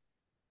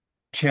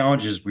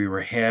challenges we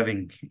were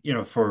having,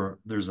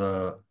 there's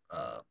a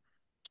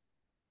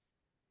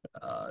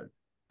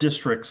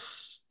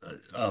districts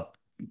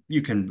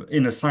you can,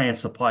 in a science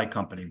supply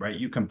company, right,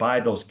 you can buy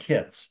those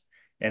kits,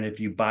 and if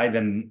you buy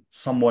them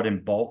somewhat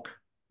in bulk,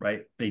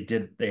 right, they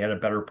had a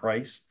better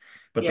price.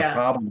 But the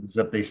problem is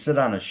if they sit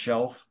on a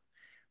shelf,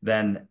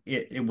 then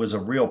it was a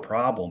real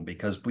problem,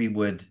 because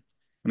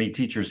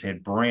teachers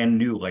had brand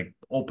new, like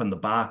open the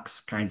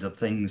box kinds of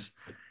things,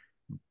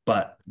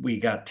 but we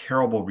got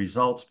terrible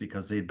results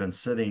because they'd been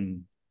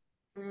sitting,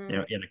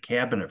 in a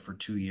cabinet for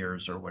 2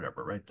 years or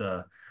whatever, right?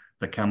 The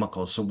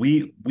chemicals. So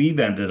we've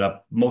ended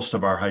up, most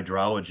of our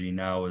hydrology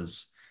now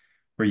is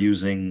we're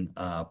using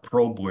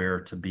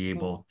probeware to be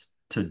able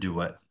to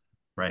do it,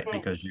 right?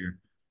 Because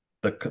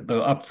the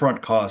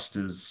upfront cost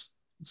is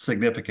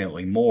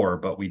significantly more,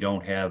 but we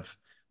don't have,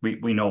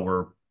 we know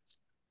we're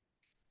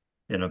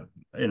in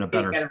a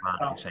better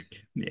spot, I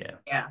think.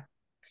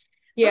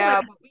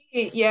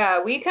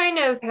 We kind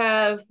of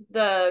have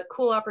the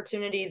cool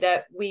opportunity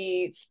that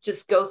we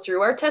just go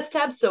through our test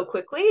tabs so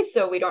quickly,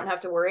 so we don't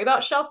have to worry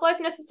about shelf life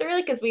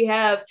necessarily, because we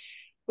have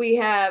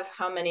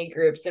how many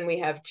groups, and we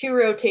have 2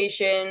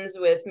 rotations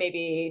with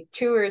maybe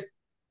 2 or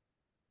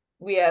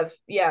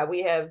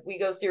we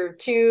go through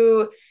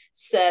 2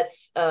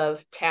 sets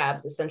of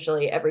tabs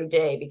essentially every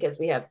day, because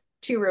we have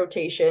 2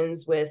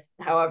 rotations with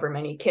however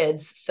many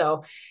kids.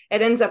 So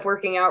it ends up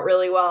working out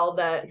really well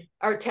that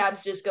our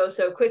tabs just go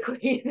so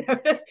quickly.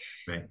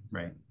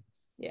 Right.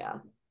 Yeah,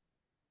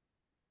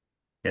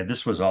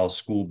 this was all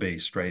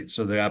school-based, right?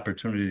 So the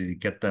opportunity to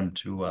get them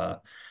to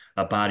a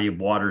body of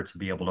water to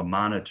be able to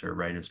monitor,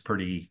 right,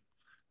 the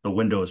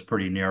window is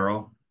pretty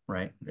narrow,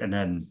 right? And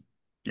then,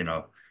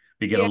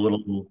 we get a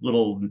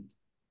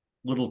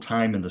little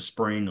time in the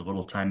spring, a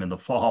little time in the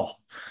fall,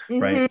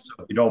 right? So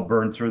if you don't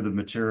burn through the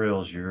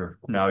materials, you're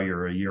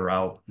a year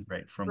out,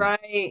 right?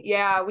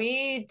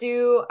 We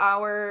do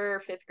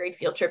our 5th grade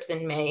field trips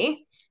in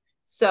May.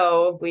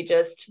 So we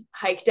just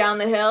hike down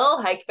the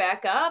hill, hike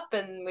back up,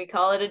 and we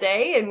call it a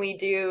day. And we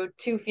do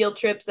 2 field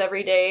trips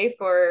every day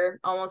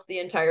for almost the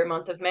entire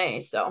month of May.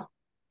 So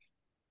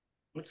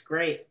that's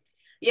great.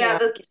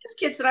 The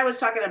kits that I was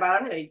talking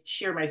about, I'm going to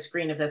share my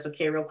screen if that's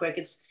okay real quick.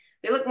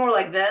 They look more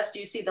like this. Do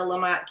you see the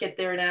Lamont kit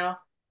there now?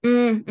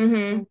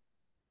 Mm-hmm.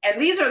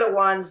 And these are the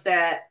ones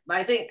that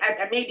I think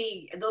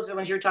maybe those are the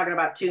ones you're talking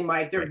about too,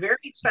 Mike. They're very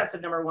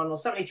expensive. Number one, well,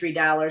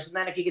 $73. And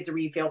then if you get the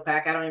refill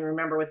pack, I don't even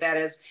remember what that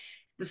is.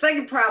 The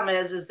second problem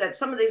is that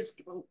some of these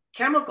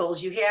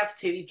chemicals you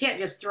can't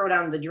just throw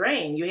down the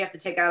drain. You have to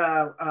take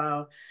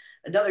out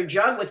another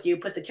jug with you,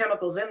 put the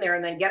chemicals in there,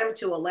 and then get them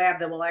to a lab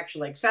that will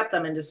actually accept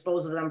them and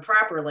dispose of them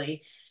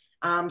properly.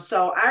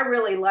 So I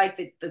really like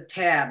the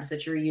tabs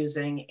that you're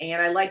using,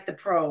 and I like the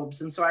probes.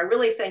 And so I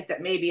really think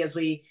that maybe as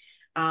we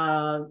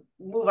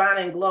move on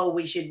in GLOW,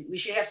 we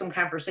should have some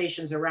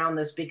conversations around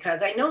this,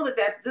 because I know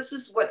that this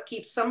is what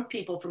keeps some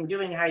people from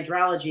doing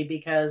hydrology,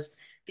 because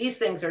these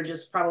things are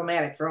just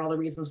problematic for all the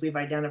reasons we've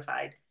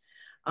identified.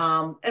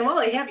 And while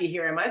I have you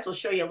here, I might as well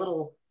show you a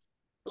little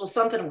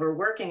something we're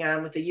working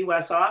on with the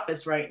U.S.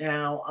 office right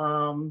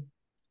now.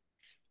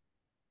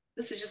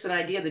 This is just an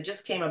idea that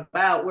just came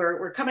about.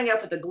 We're coming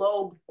up with a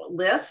globe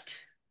list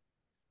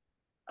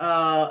in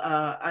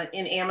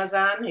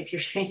Amazon. If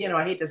you're,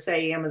 I hate to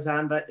say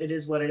Amazon, but it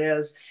is what it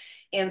is.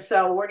 And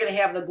so we're going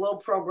to have the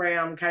globe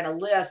program kind of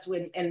list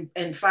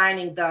and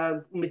finding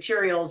the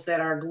materials that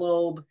are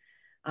globe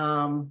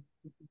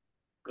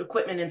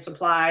equipment and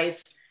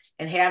supplies,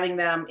 and having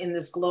them in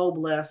this globe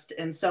list.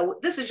 And so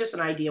this is just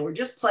an idea. We're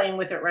just playing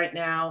with it right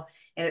now.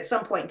 And at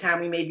some point in time,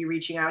 we may be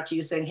reaching out to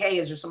you saying, hey,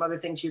 is there some other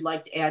things you'd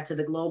like to add to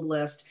the globe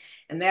list?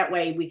 And that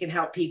way we can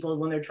help people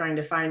when they're trying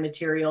to find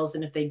materials.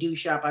 And if they do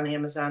shop on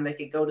Amazon, they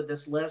could go to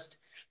this list,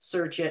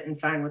 search it, and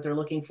find what they're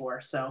looking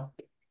for. So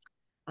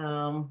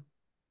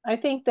I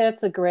think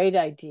that's a great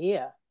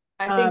idea.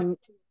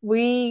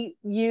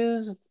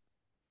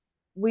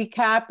 We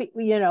copy,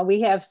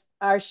 we have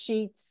our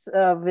sheets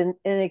in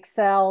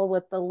Excel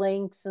with the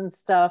links and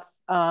stuff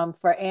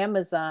for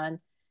Amazon.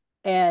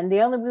 And the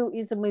only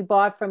reason we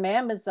bought from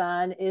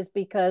Amazon is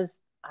because,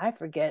 I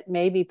forget,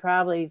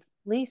 probably at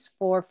least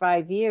 4 or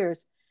 5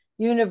 years,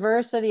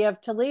 University of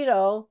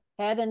Toledo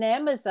had an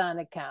Amazon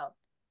account.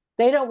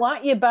 They don't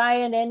want you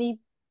buying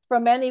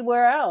from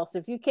anywhere else.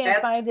 If you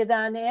can't find it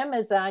on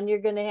Amazon, you're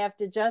going to have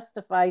to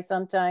justify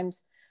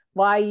sometimes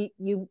why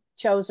you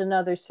chose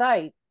another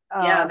site.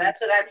 Yeah, that's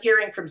what I'm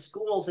hearing from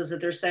schools, is that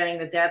they're saying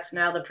that that's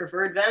now the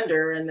preferred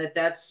vendor and that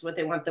that's what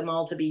they want them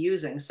all to be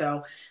using.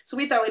 So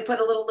we thought we'd put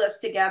a little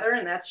list together,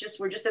 and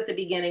we're just at the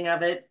beginning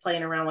of it,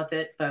 playing around with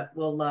it, but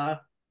we'll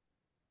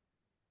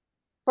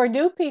for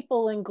new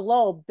people in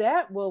Globe,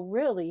 that will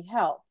really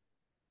help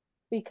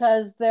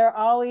because they're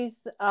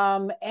always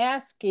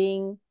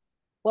asking,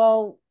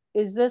 well,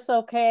 is this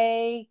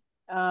okay?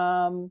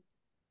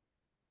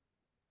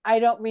 I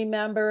don't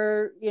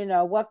remember,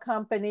 what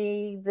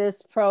company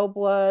this probe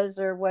was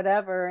or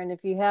whatever. And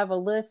if you have a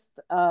list,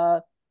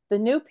 the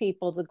new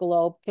people, the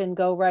Globe can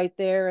go right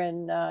there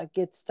and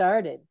get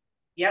started.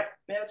 Yep,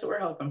 that's what we're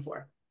hoping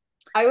for.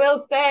 I will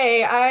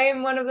say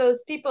I'm one of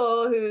those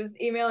people who's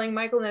emailing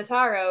Michael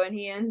Notaro, and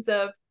he ends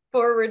up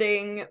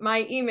forwarding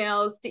my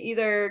emails to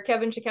either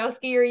Kevin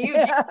Chakowski or you.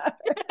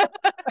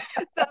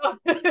 So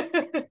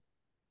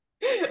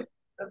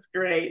that's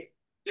great.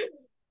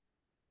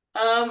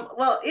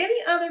 Well, any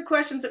other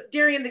questions?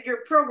 Darien, that your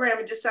program,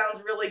 it just sounds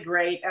really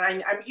great.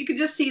 And you could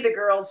just see the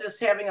girls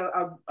just having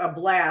a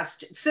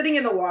blast, sitting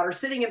in the water,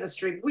 sitting in the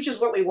stream, which is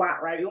what we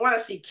want, right? We want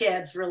to see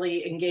kids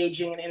really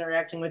engaging and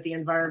interacting with the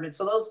environment.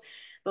 So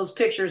those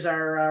pictures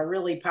are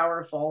really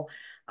powerful.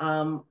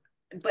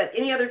 But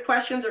any other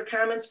questions or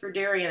comments for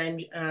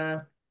Darien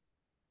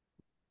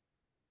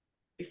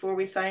before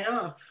we sign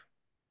off?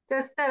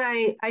 Just that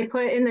I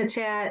put in the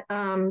chat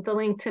the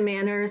link to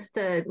Manners,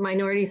 the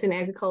Minorities in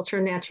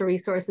Agriculture, Natural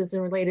Resources,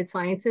 and Related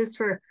Sciences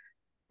for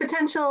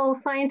potential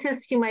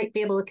scientists you might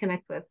be able to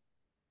connect with.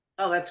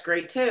 Oh, that's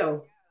great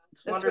too.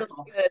 It's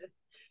wonderful. Really good.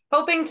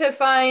 Hoping to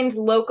find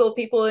local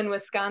people in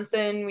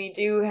Wisconsin. We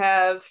do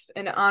have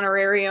an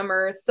honorarium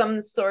or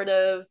some sort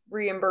of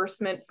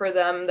reimbursement for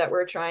them that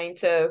we're trying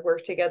to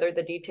work together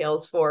the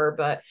details for.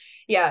 But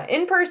yeah,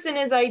 in person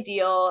is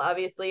ideal.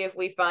 Obviously, if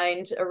we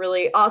find a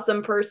really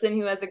awesome person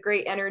who has a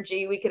great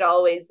energy, we could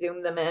always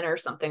Zoom them in or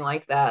something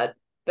like that.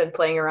 Been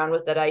playing around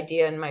with that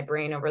idea in my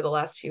brain over the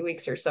last few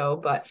weeks or so.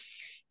 But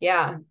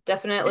yeah,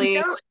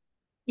 definitely.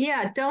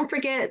 Don't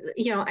forget,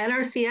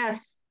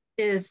 NRCS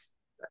is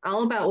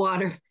all about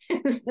water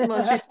in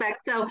most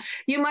respects. So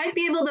you might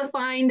be able to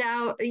find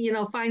out,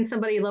 find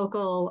somebody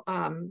local,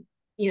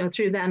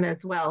 through them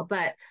as well.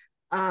 But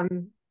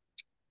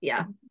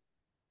yeah.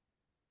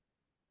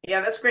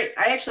 Yeah, that's great.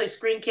 I actually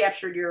screen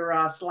captured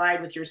your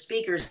slide with your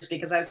speakers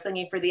because I was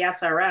thinking for the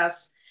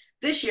SRS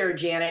this year,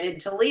 Janet, in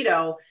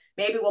Toledo,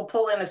 maybe we'll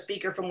pull in a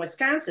speaker from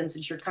Wisconsin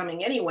since you're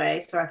coming anyway.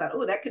 So I thought,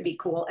 oh, that could be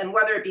cool. And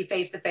whether it be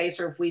face-to-face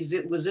or if we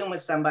Zoom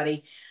with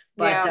somebody.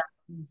 But yeah.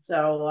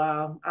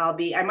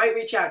 I might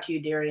reach out to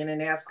you, Darien,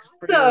 and ask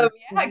for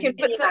I can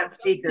put some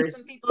speakers.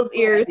 Some people's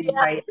ears.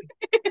 Yeah.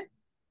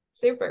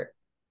 Super.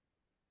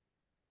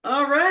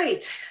 All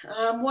right.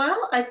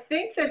 Well, I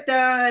think that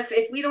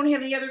if we don't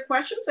have any other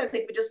questions, I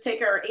think we just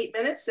take our 8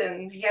 minutes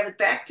and have it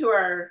back to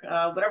our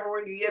whatever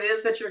it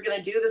is that you're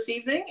going to do this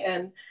evening.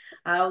 And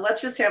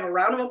let's just have a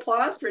round of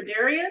applause for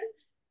Darien.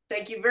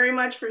 Thank you very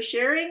much for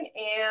sharing.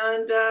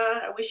 And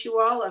I wish you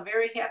all a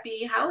very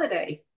happy holiday.